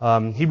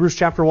 Hebrews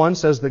chapter 1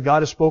 says that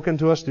God has spoken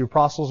to us through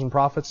apostles and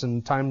prophets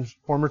in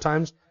former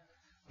times.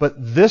 But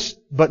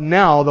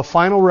now the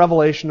final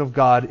revelation of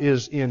God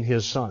is in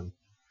His Son.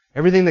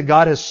 Everything that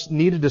God has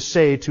needed to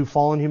say to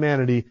fallen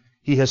humanity,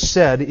 He has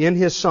said in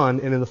His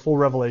Son and in the full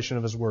revelation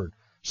of His Word.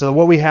 So that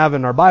what we have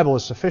in our Bible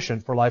is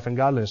sufficient for life and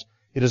godliness.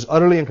 It is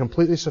utterly and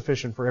completely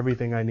sufficient for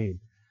everything I need.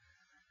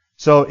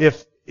 So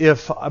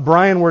if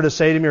Brian were to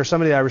say to me, or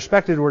somebody I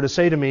respected were to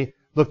say to me,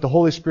 look, the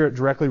Holy Spirit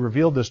directly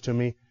revealed this to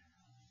me,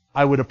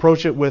 I would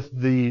approach it with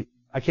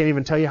I can't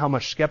even tell you how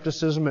much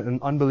skepticism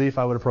and unbelief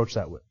I would approach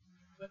that with.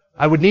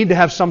 I would need to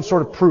have some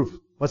sort of proof.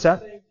 What's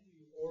that?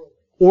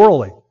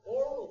 Orally.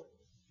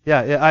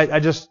 Yeah,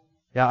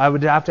 I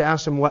would have to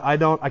ask him what I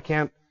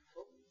can't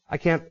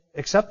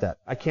accept that.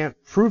 I can't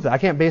prove that. I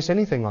can't base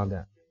anything on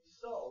that.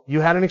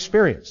 You had an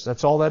experience.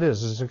 That's all that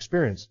is an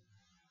experience.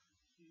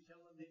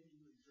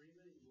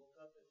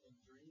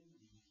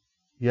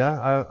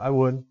 Yeah, I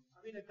would.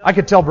 I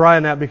could tell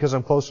Brian that because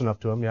I'm close enough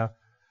to him, yeah.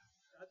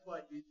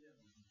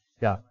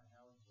 Yeah.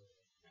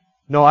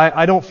 No,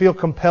 I don't feel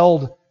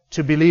compelled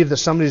to believe that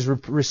somebody's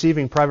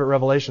receiving private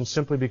revelation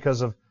simply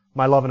because of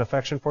my love and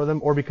affection for them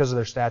or because of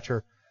their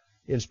stature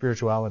in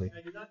spirituality.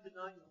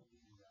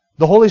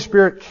 The Holy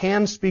Spirit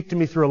can speak to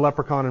me through a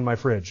leprechaun in my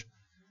fridge.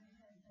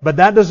 But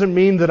that doesn't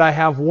mean that I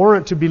have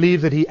warrant to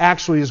believe that He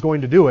actually is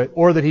going to do it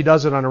or that He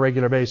does it on a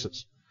regular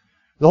basis.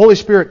 The Holy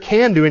Spirit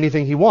can do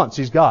anything He wants.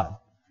 He's God.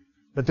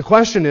 But the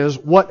question is,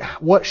 what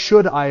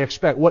should I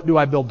expect? What do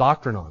I build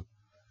doctrine on?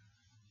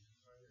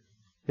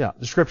 Yeah,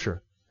 the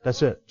Scripture.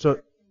 That's it. So,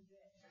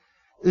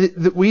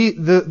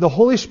 the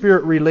Holy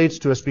Spirit relates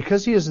to us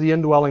because He is the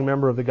indwelling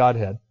member of the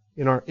Godhead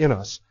in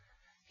us.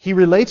 He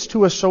relates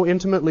to us so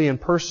intimately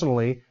and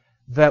personally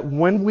that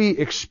when we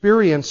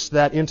experience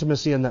that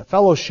intimacy and that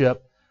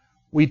fellowship,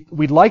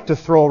 we'd like to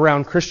throw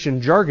around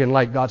Christian jargon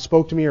like God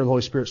spoke to me or the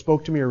Holy Spirit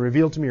spoke to me or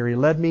revealed to me or He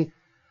led me.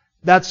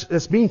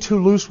 That's being too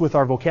loose with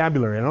our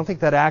vocabulary. I don't think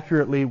that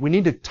accurately. We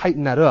need to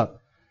tighten that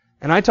up.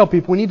 And I tell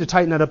people we need to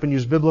tighten that up and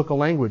use biblical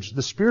language.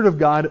 The Spirit of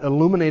God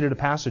illuminated a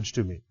passage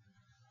to me.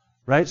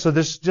 Right? So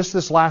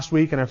this last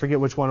week, and I forget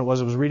which one it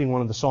was reading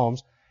one of the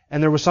Psalms,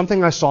 and there was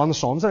something I saw in the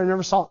Psalms that I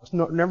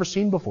never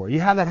seen before.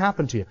 You have that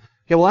happen to you.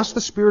 Okay, well that's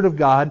the Spirit of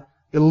God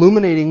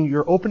illuminating,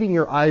 opening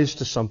your eyes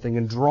to something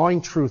and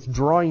drawing truth,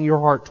 drawing your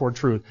heart toward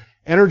truth,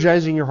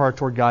 energizing your heart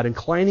toward God,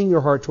 inclining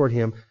your heart toward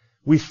Him.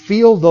 We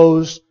feel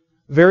those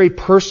very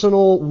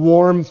personal,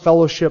 warm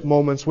fellowship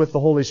moments with the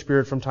Holy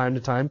Spirit from time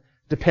to time,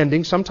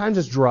 depending. Sometimes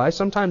it's dry,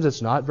 sometimes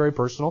it's not, very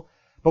personal.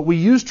 But we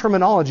use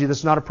terminology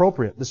that's not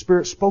appropriate. The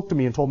Spirit spoke to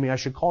me and told me I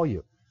should call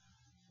you.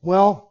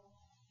 Well,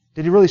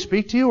 did He really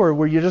speak to you, or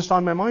were you just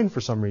on my mind for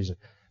some reason?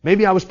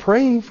 Maybe I was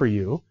praying for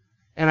you,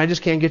 and I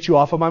just can't get you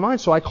off of my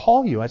mind, so I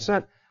call you. I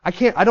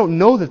don't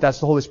know that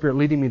that's the Holy Spirit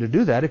leading me to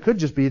do that. It could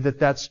just be that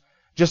that's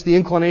just the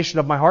inclination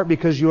of my heart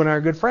because you and I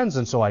are good friends,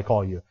 and so I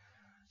call you.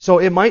 So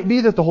it might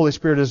be that the Holy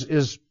Spirit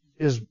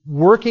is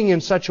working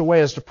in such a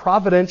way as to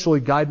providentially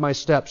guide my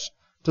steps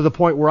to the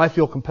point where I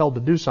feel compelled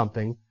to do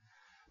something.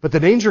 But the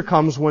danger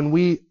comes when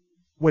we,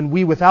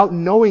 without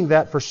knowing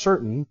that for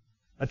certain,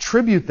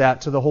 attribute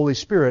that to the Holy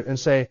Spirit and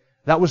say,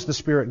 that was the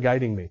Spirit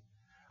guiding me.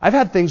 I've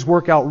had things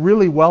work out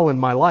really well in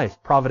my life,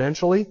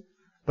 providentially,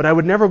 but I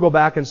would never go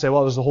back and say,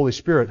 well, it was the Holy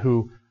Spirit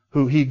who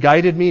He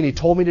guided me and He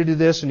told me to do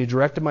this and He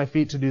directed my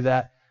feet to do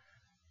that.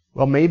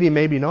 Well,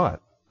 maybe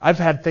not. I've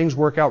had things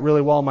work out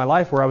really well in my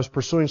life where I was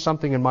pursuing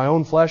something in my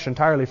own flesh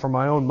entirely for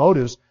my own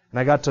motives, and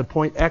I got to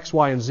point X,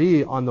 Y, and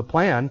Z on the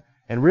plan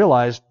and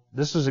realized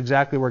this is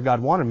exactly where God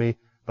wanted me.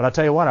 But I'll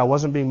tell you what, I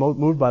wasn't being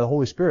moved by the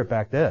Holy Spirit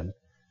back then.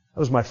 It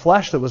was my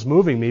flesh that was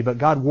moving me, but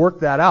God worked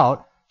that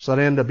out so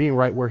that I ended up being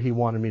right where He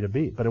wanted me to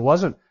be. But I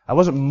wasn't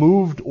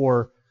moved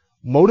or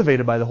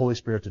motivated by the Holy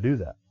Spirit to do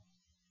that.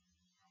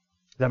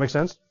 Does that make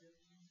sense?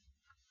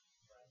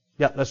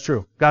 Yeah, that's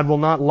true. God will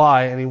not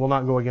lie and He will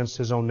not go against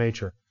His own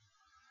nature.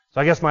 So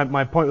I guess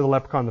my point with the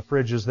leprechaun in the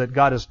fridge is that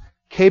God is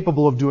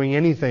capable of doing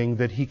anything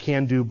that He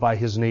can do by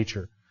His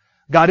nature.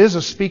 God is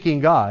a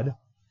speaking God,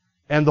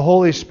 and the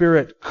Holy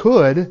Spirit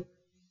could.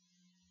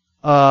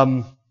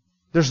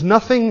 There's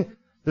nothing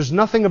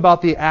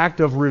about the act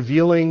of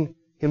revealing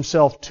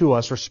Himself to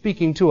us or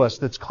speaking to us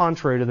that's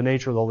contrary to the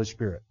nature of the Holy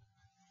Spirit.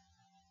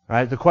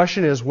 Right? The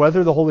question is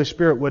whether the Holy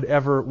Spirit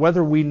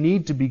whether we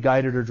need to be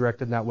guided or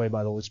directed in that way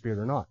by the Holy Spirit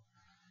or not.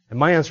 And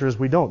my answer is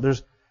we don't.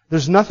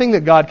 There's nothing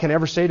that God can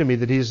ever say to me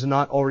that He's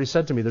not already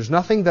said to me. There's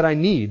nothing that I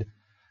need.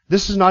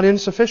 This is not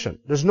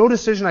insufficient. There's no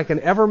decision I can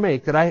ever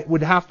make that I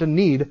would have to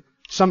need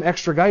some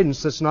extra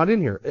guidance that's not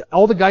in here.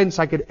 All the guidance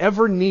I could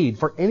ever need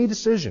for any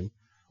decision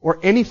or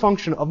any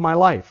function of my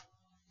life,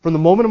 from the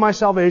moment of my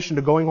salvation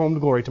to going home to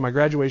glory to my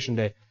graduation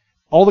day,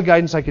 all the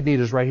guidance I could need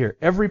is right here.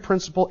 Every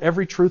principle,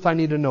 every truth I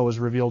need to know is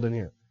revealed in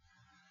here.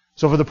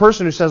 So for the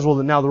person who says, well,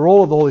 now the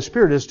role of the Holy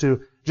Spirit is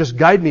to just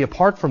guide me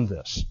apart from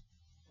this.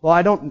 Well,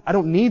 I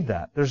don't need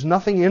that. There's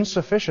nothing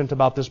insufficient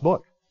about this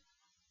book.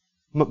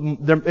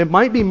 It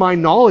might be my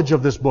knowledge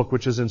of this book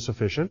which is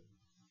insufficient.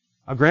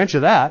 I'll grant you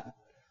that.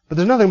 But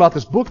there's nothing about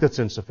this book that's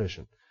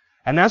insufficient.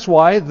 And that's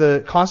why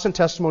the constant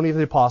testimony of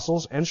the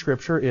apostles and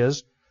Scripture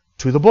is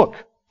to the book.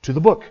 To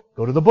the book.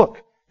 Go to the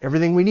book.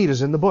 Everything we need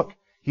is in the book.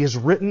 He has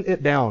written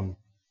it down.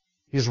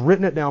 He has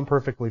written it down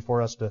perfectly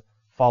for us to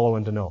follow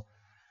and to know.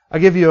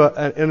 I'll give you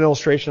an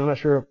illustration. I'm not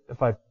sure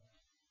if I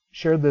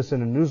shared this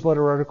in a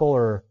newsletter article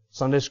or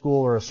Sunday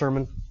school or a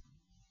sermon.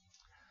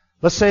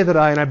 Let's say that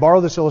I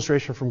borrow this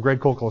illustration from Greg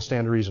Kokel of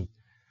Stand to Reason,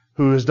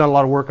 who has done a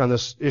lot of work on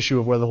this issue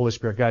of whether the Holy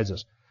Spirit guides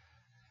us.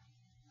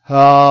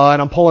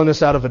 And I'm pulling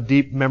this out of a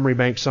deep memory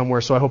bank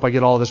somewhere, so I hope I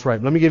get all of this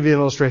right. Let me give you an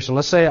illustration.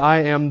 Let's say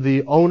I am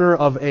the owner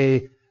of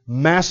a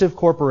massive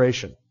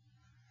corporation,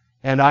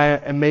 and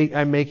I'm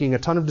making a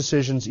ton of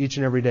decisions each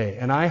and every day,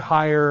 and I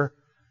hire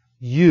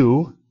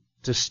you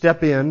to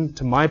step in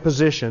to my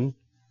position,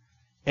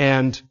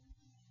 and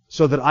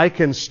so that I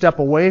can step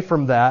away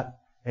from that,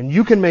 and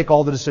you can make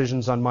all the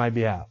decisions on my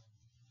behalf.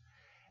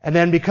 And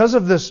then because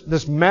of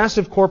this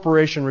massive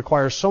corporation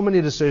requires so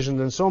many decisions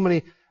and so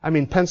many,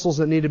 pencils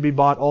that need to be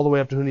bought all the way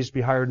up to who needs to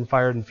be hired and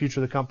fired and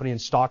future of the company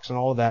and stocks and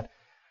all of that,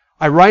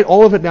 I write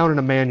all of it down in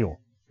a manual.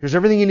 Here's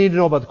everything you need to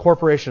know about the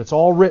corporation. It's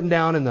all written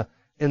down in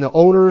the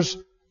owner's,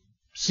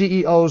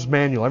 CEO's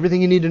manual.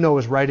 Everything you need to know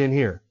is right in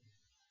here.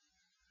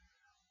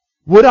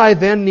 Would I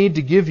then need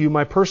to give you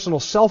my personal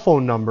cell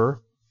phone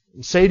number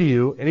and say to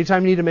you,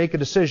 anytime you need to make a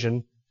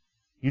decision,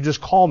 you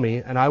just call me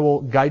and I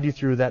will guide you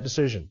through that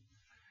decision?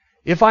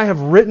 If I have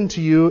written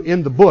to you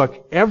in the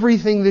book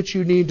everything that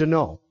you need to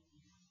know,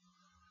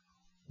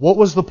 what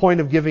was the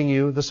point of giving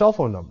you the cell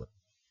phone number?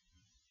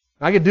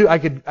 I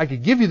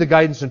could give you the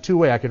guidance in two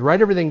ways. I could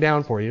write everything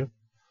down for you,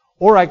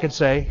 or I could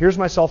say, here's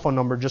my cell phone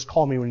number, just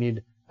call me when you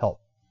need help.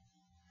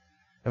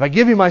 If I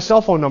give you my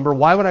cell phone number,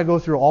 why would I go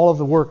through all of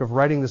the work of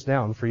writing this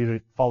down for you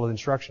to follow the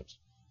instructions?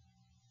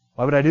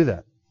 Why would I do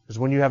that? Because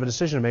when you have a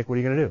decision to make, what are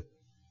you going to do?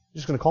 You're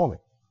just going to call me.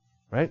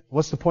 Right?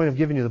 What's the point of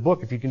giving you the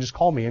book if you can just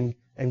call me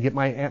and get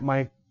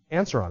my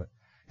answer on it?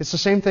 It's the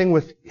same thing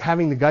with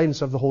having the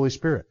guidance of the Holy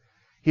Spirit.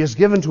 He has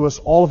given to us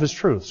all of His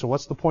truth. So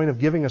what's the point of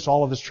giving us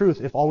all of His truth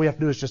if all we have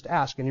to do is just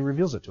ask and He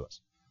reveals it to us?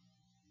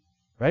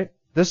 Right?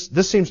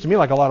 This seems to me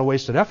like a lot of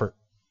wasted effort.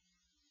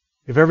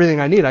 If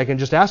everything I need, I can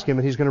just ask Him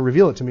and He's going to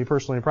reveal it to me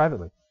personally and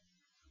privately.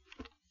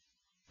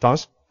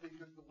 Thomas?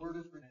 Because the word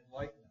has been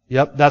enlightened.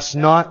 Yep, that's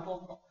not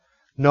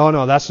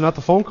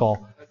the phone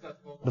call.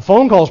 The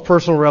phone call is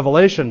personal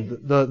revelation.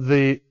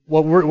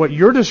 What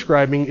you're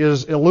describing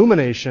is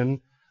illumination,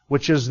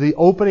 which is the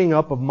opening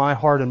up of my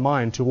heart and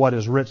mind to what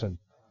is written.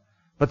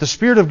 But the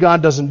Spirit of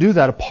God doesn't do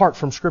that apart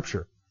from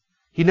Scripture.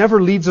 He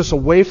never leads us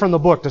away from the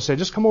book to say,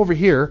 just come over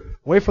here,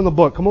 away from the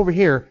book, come over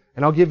here,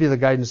 and I'll give you the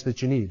guidance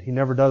that you need. He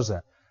never does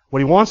that. What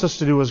He wants us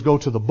to do is go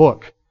to the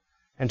book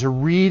and to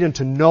read and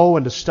to know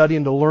and to study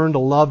and to learn, to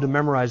love, to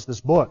memorize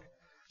this book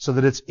so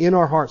that it's in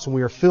our hearts and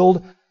we are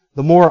filled.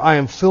 The more I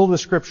am filled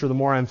with Scripture, the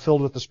more I am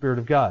filled with the Spirit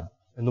of God.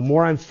 And the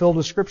more I'm filled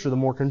with Scripture, the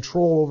more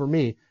control over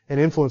me and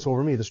influence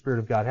over me the Spirit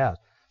of God has.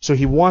 So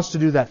He wants to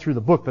do that through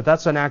the book, but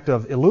that's an act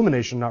of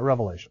illumination, not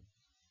revelation.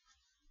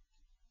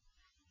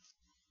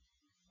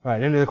 All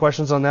right, any other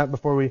questions on that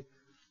before we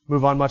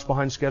move on much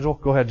behind schedule?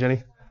 Go ahead,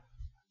 Jenny.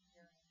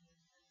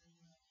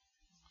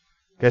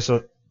 Okay,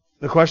 so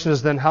the question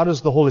is then, how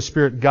does the Holy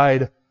Spirit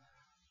guide?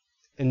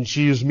 And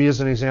she used me as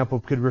an example,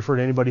 could refer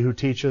to anybody who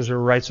teaches or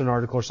writes an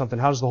article or something.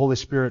 How does the Holy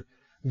Spirit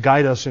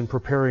guide us in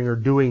preparing or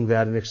doing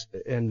that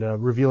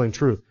and revealing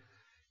truth?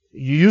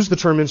 You use the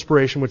term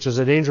inspiration, which is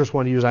a dangerous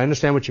one to use. I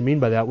understand what you mean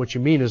by that. What you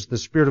mean is the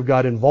Spirit of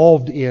God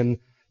involved in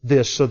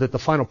this so that the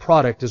final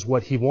product is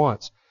what He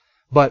wants.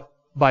 But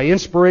by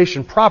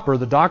inspiration proper,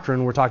 the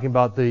doctrine, we're talking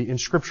about the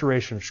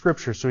inscripturation of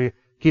Scripture. So you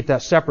keep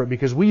that separate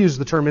because we use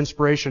the term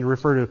inspiration to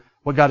refer to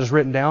what God has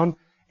written down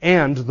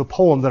and the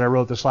poem that I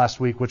wrote this last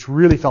week, which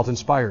really felt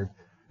inspired.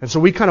 And so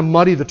we kind of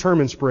muddy the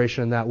term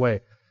inspiration in that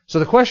way. So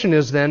the question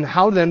is then,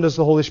 how then does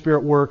the Holy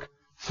Spirit work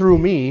through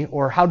me,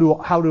 or how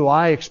do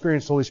I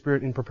experience the Holy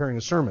Spirit in preparing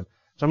a sermon?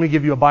 So I'm going to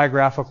give you a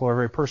biographical or a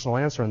very personal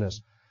answer on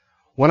this.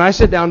 When I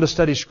sit down to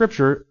study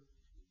Scripture,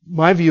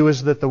 my view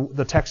is that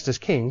the text is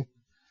king.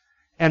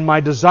 And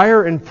my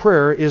desire and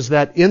prayer is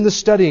that in the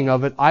studying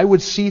of it, I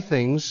would see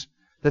things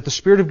that the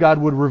Spirit of God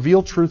would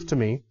reveal truth to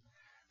me,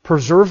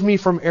 preserve me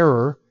from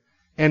error,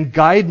 and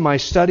guide my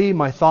study,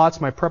 my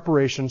thoughts, my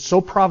preparation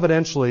so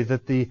providentially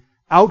that the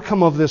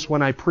outcome of this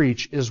when I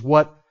preach is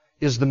what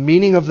is the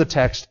meaning of the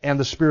text and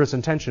the Spirit's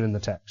intention in the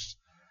text.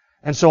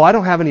 And so I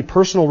don't have any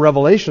personal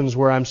revelations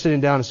where I'm sitting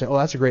down and saying, oh,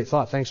 that's a great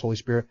thought. Thanks, Holy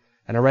Spirit.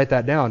 And I write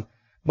that down.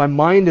 My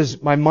mind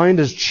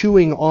is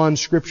chewing on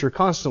Scripture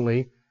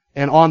constantly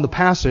and on the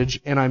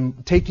passage, and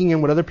I'm taking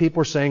in what other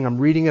people are saying. I'm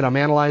reading it. I'm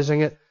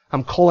analyzing it.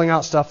 I'm culling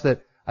out stuff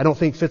that I don't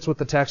think fits with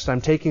the text.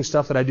 I'm taking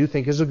stuff that I do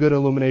think is a good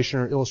illumination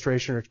or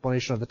illustration or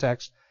explanation of the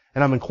text,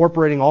 and I'm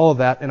incorporating all of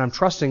that, and I'm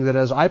trusting that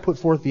as I put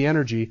forth the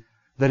energy,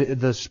 that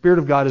the Spirit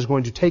of God is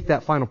going to take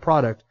that final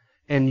product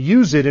and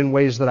use it in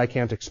ways that I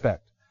can't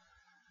expect.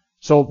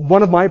 So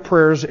one of my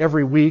prayers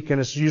every week,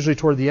 and it's usually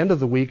toward the end of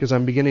the week as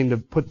I'm beginning to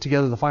put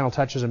together the final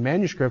touches in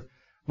manuscript,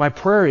 my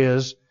prayer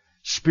is,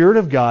 Spirit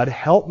of God,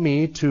 help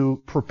me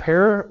to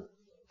prepare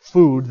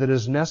food that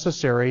is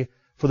necessary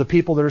for the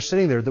people that are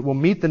sitting there, that will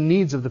meet the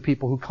needs of the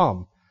people who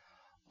come.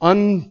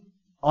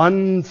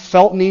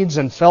 Unfelt needs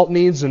and felt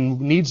needs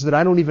and needs that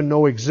I don't even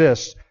know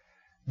exist.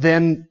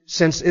 Then,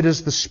 since it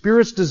is the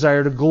Spirit's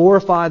desire to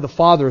glorify the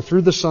Father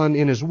through the Son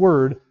in His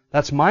Word,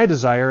 that's my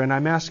desire, and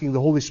I'm asking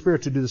the Holy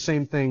Spirit to do the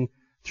same thing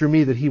through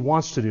me that He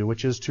wants to do,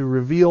 which is to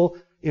reveal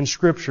in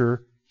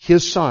Scripture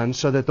His Son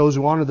so that those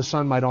who honor the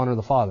Son might honor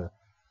the Father.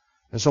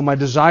 And so my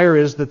desire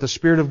is that the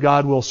Spirit of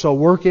God will so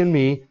work in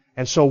me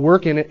and so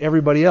work in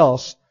everybody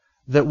else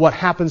that what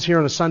happens here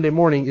on a Sunday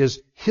morning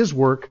is His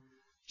work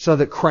so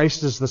that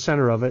Christ is the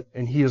center of it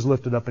and He is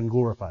lifted up and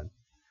glorified.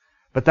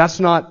 But that's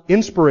not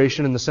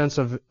inspiration in the sense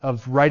of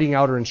writing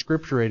out or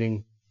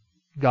inscripturating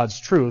God's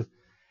truth.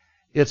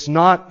 It's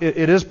not,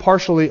 it is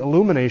partially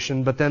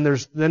illumination, but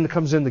then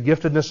comes in the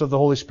giftedness of the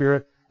Holy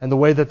Spirit and the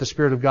way that the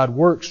Spirit of God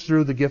works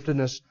through the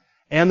giftedness.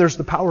 And there's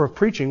the power of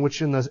preaching,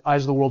 which in the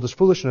eyes of the world is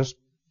foolishness,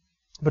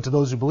 but to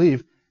those who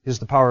believe is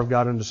the power of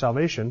God unto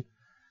salvation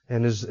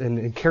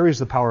and carries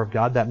the power of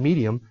God, that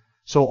medium.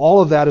 So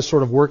all of that is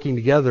sort of working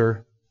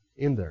together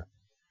in there.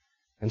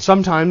 And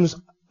sometimes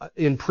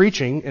in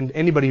preaching, and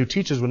anybody who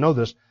teaches would know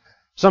this,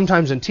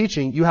 sometimes in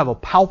teaching you have a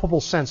palpable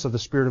sense of the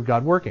Spirit of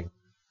God working.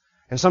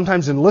 And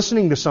sometimes in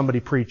listening to somebody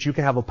preach, you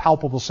can have a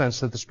palpable sense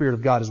that the Spirit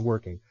of God is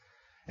working.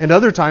 And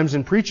other times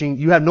in preaching,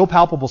 you have no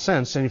palpable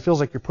sense and it feels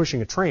like you're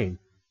pushing a train.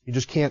 You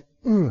just can't,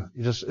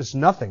 it's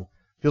nothing.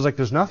 It feels like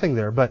there's nothing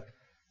there. But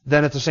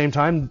then at the same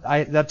time,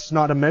 that's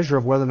not a measure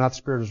of whether or not the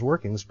Spirit is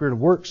working. The Spirit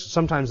works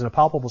sometimes in a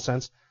palpable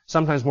sense,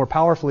 sometimes more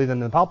powerfully than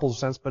in a palpable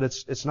sense, but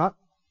it's not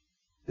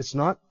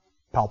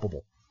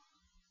palpable.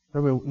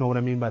 Everybody know what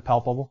I mean by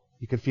palpable?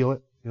 You can feel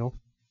it, you know?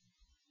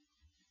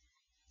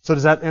 So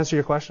does that answer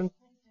your question?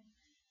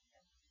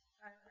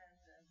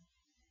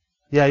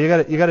 Yeah, you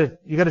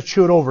gotta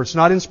chew it over. It's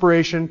not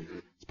inspiration.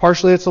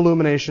 Partially it's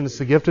illumination. It's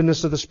the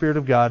giftedness of the Spirit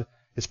of God.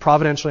 It's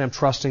providentially I'm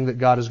trusting that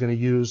God is going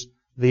to use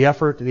the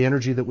effort, the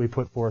energy that we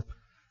put forth.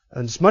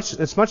 And it's much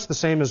the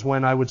same as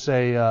when I would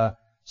say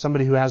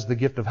somebody who has the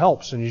gift of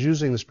helps and is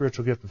using the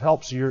spiritual gift of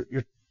helps, you're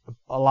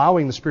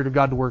allowing the Spirit of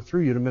God to work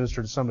through you to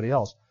minister to somebody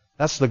else.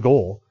 That's the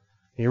goal.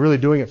 And you're really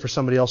doing it for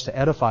somebody else to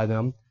edify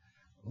them.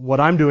 What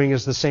I'm doing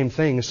is the same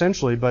thing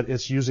essentially, but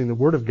it's using the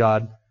Word of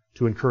God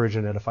to encourage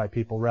and edify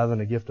people rather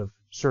than a gift of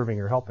serving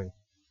or helping.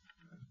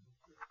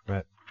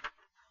 Right.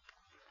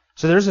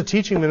 So there's a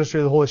teaching ministry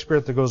of the Holy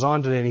Spirit that goes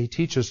on today, and He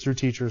teaches through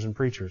teachers and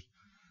preachers.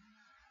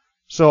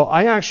 So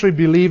I actually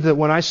believe that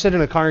when I sit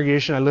in a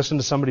congregation, I listen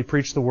to somebody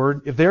preach the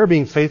Word, if they're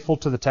being faithful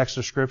to the text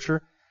of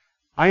Scripture,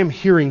 I am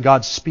hearing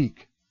God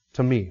speak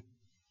to me.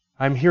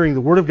 I'm hearing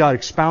the Word of God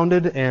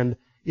expounded, and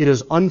it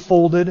is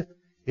unfolded,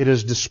 it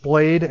is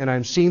displayed, and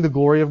I'm seeing the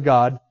glory of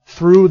God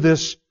through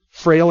this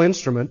frail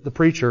instrument, the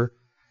preacher.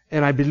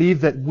 And I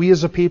believe that we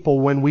as a people,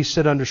 when we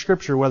sit under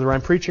Scripture, whether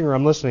I'm preaching or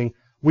I'm listening,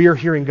 we are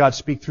hearing God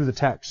speak through the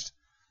text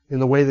in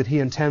the way that He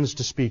intends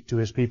to speak to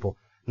His people.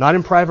 Not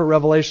in private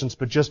revelations,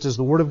 but just as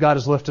the Word of God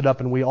is lifted up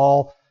and we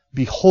all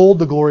behold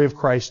the glory of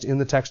Christ in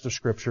the text of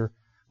Scripture.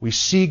 We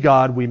see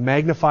God, we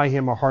magnify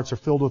Him, our hearts are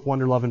filled with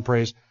wonder, love, and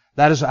praise.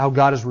 That is how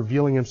God is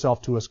revealing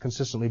Himself to us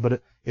consistently,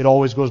 but it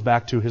always goes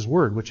back to His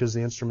Word, which is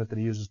the instrument that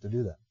He uses to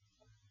do that.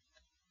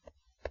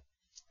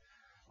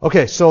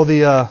 Okay, so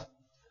the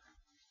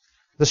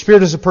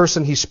Spirit is a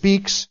person, He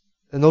speaks,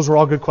 and those were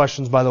all good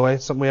questions, by the way,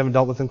 something we haven't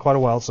dealt with in quite a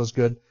while, so it's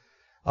good.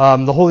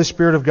 The Holy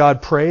Spirit of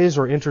God prays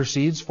or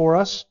intercedes for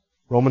us,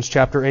 Romans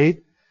chapter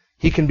 8.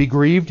 He can be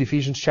grieved,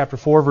 Ephesians chapter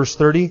 4, verse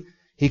 30.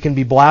 He can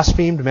be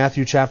blasphemed,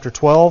 Matthew chapter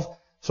 12.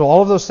 So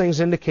all of those things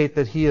indicate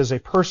that He is a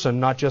person,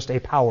 not just a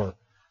power.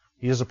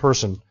 He is a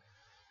person.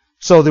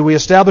 So that we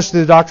establish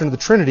the doctrine of the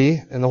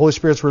Trinity and the Holy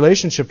Spirit's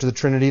relationship to the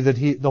Trinity, that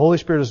the Holy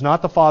Spirit is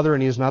not the Father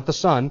and He is not the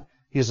Son.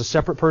 He is a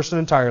separate person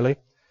entirely.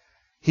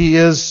 He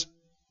is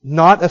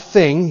not a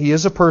thing, He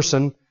is a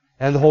person,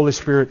 and the Holy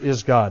Spirit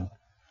is God.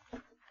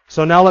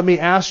 So now let me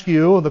ask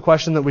you the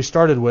question that we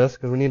started with,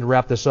 because we need to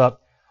wrap this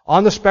up.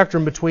 On the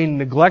spectrum between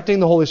neglecting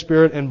the Holy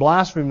Spirit and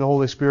blaspheming the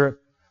Holy Spirit,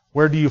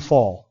 where do you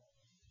fall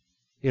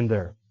in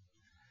there?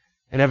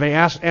 And having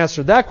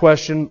answered that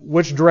question,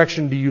 which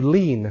direction do you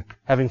lean,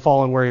 having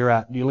fallen where you're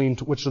at? Do you lean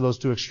to which of those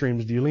two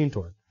extremes do you lean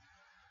toward?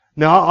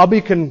 Now,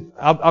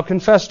 I'll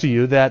confess to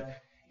you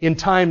that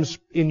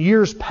in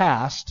years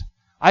past,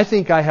 I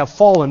think I have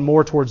fallen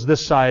more towards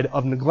this side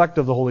of neglect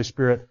of the Holy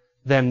Spirit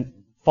than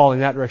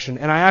falling that direction.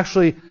 And I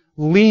actually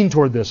lean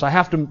toward this. I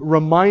have to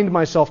remind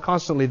myself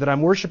constantly that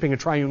I'm worshiping a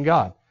triune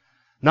God.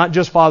 Not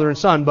just Father and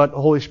Son, but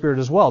Holy Spirit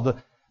as well.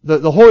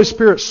 The Holy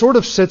Spirit sort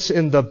of sits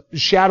in the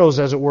shadows,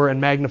 as it were, and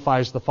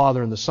magnifies the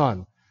Father and the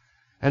Son.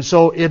 And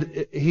so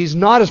He's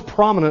not as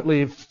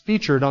prominently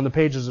featured on the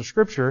pages of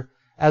Scripture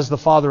as the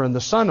Father and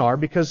the Son are,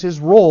 because His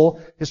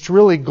role is to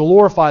really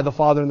glorify the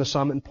Father and the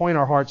Son and point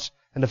our hearts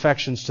and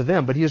affections to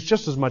them. But He is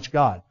just as much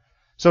God.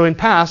 So in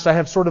past, I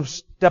have sort of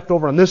stepped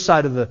over on this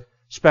side of the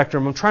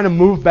spectrum. I'm trying to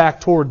move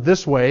back toward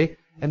this way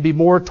and be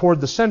more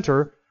toward the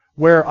center,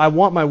 where I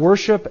want my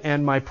worship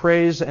and my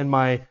praise and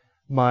my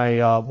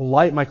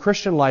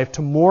Christian life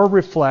to more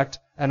reflect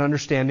an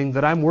understanding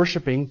that I'm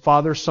worshiping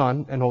Father,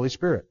 Son, and Holy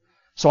Spirit.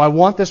 So I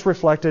want this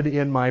reflected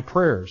in my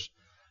prayers.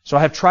 So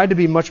I have tried to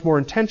be much more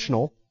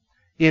intentional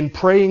in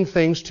praying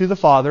things to the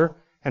Father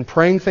and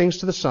praying things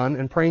to the Son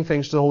and praying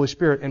things to the Holy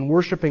Spirit and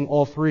worshiping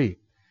all three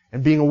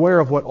and being aware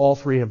of what all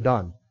three have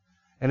done.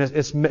 And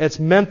it's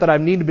meant that I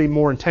need to be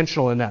more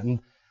intentional in that. And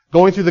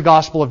going through the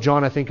Gospel of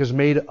John, I think, has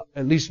made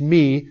at least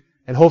me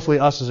and hopefully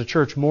us as a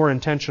church more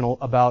intentional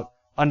about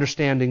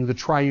understanding the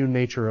triune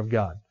nature of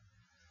God.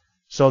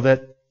 So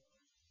that,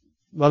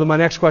 well, my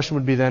next question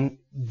would be then,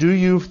 do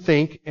you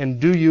think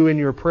and do you in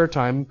your prayer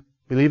time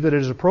believe that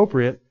it is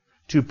appropriate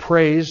to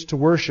praise, to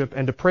worship,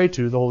 and to pray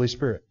to the Holy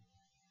Spirit?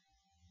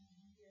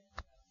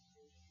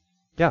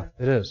 Yeah,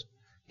 it is.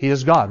 He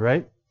is God,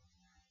 right?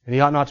 And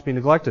He ought not to be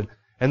neglected.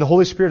 And the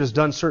Holy Spirit has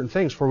done certain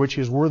things for which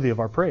He is worthy of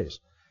our praise.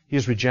 He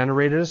has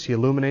regenerated us. He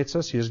illuminates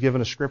us. He has given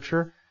us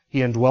Scripture. He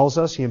indwells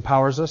us. He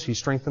empowers us. He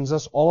strengthens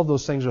us. All of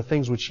those things are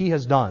things which He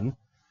has done,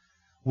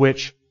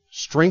 which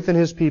strengthen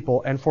His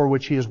people and for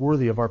which He is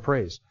worthy of our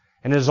praise.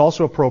 And it is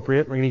also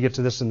appropriate, we're going to get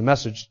to this in the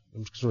message,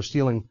 because we're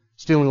stealing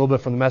a little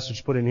bit from the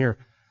message put in here.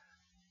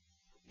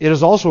 It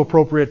is also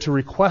appropriate to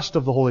request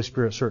of the Holy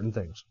Spirit certain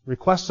things.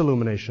 Request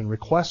illumination,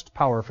 request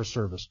power for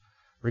service,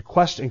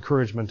 request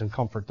encouragement and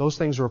comfort. Those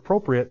things are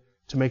appropriate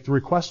to make the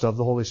request of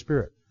the Holy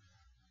Spirit.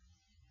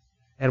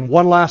 And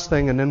one last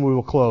thing, and then we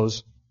will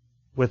close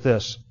with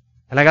this.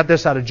 And I got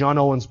this out of John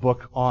Owen's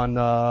book on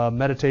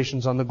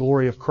Meditations on the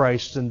Glory of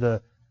Christ and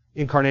the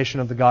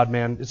Incarnation of the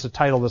God-Man. It's a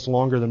title that's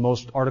longer than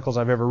most articles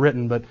I've ever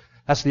written, but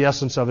that's the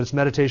essence of it. It's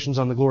Meditations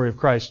on the Glory of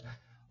Christ.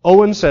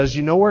 Owen says,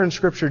 you know where in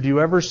Scripture do you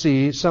ever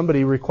see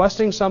somebody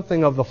requesting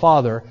something of the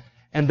Father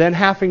and then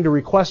having to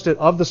request it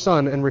of the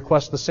Son and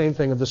request the same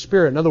thing of the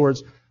Spirit? In other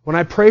words, when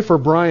I pray for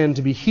Brian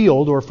to be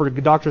healed or for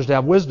doctors to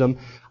have wisdom,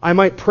 I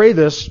might pray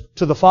this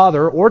to the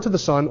Father or to the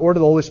Son or to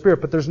the Holy Spirit,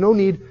 but there's no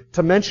need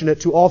to mention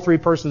it to all three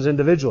persons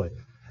individually,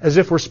 as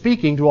if we're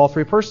speaking to all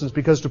three persons,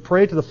 because to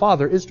pray to the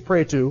Father is to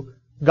pray to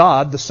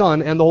God, the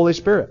Son, and the Holy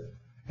Spirit.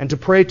 And to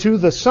pray to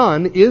the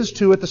Son is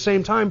to, at the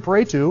same time,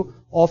 pray to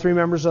all three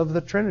members of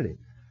the Trinity.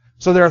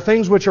 So there are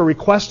things which are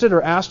requested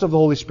or asked of the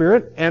Holy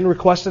Spirit, and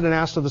requested and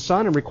asked of the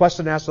Son, and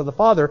requested and asked of the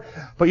Father,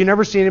 but you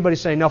never see anybody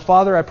say, now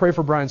Father, I pray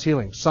for Brian's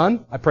healing.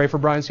 Son, I pray for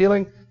Brian's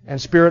healing.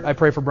 And Spirit, I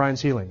pray for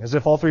Brian's healing. As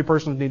if all three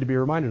persons need to be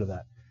reminded of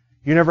that.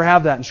 You never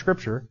have that in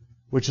Scripture,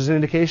 which is an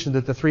indication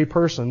that the three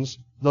persons,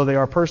 though they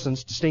are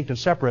persons, distinct and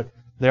separate,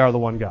 they are the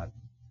one God.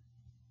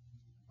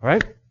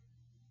 Alright?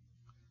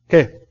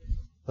 Okay,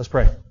 let's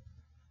pray.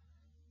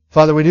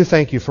 Father, we do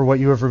thank You for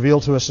what You have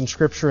revealed to us in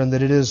Scripture, and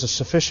that it is a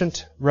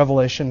sufficient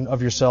revelation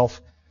of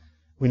Yourself.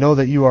 We know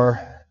that You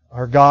are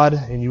our God,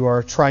 and You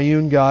are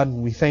triune God,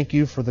 and we thank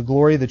You for the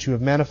glory that You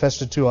have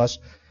manifested to us.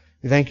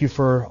 We thank You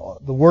for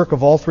the work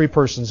of all three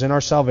persons in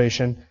our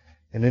salvation,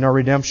 and in our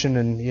redemption,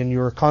 and in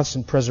Your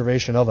constant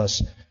preservation of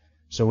us.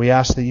 So we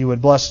ask that You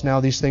would bless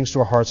now these things to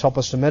our hearts. Help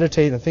us to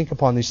meditate and think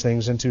upon these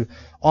things, and to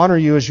honor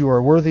You as You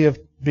are worthy of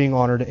being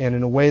honored, and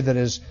in a way that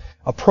is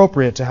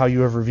appropriate to how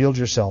You have revealed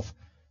Yourself.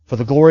 For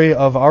the glory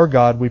of our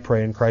God, we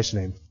pray in Christ's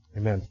name.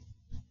 Amen.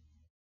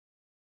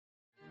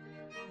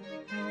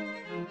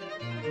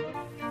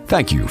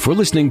 Thank you for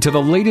listening to the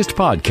latest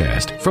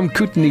podcast from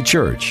Kootenai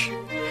Church.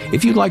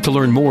 If you'd like to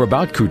learn more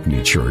about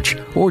Kootenai Church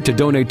or to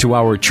donate to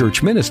our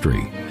church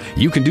ministry,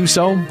 you can do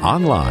so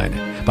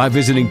online by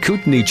visiting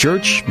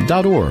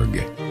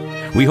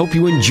kootenaichurch.org. We hope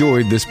you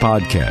enjoyed this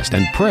podcast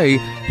and pray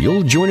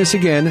you'll join us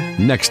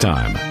again next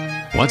time.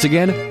 Once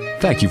again,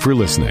 thank you for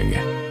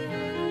listening.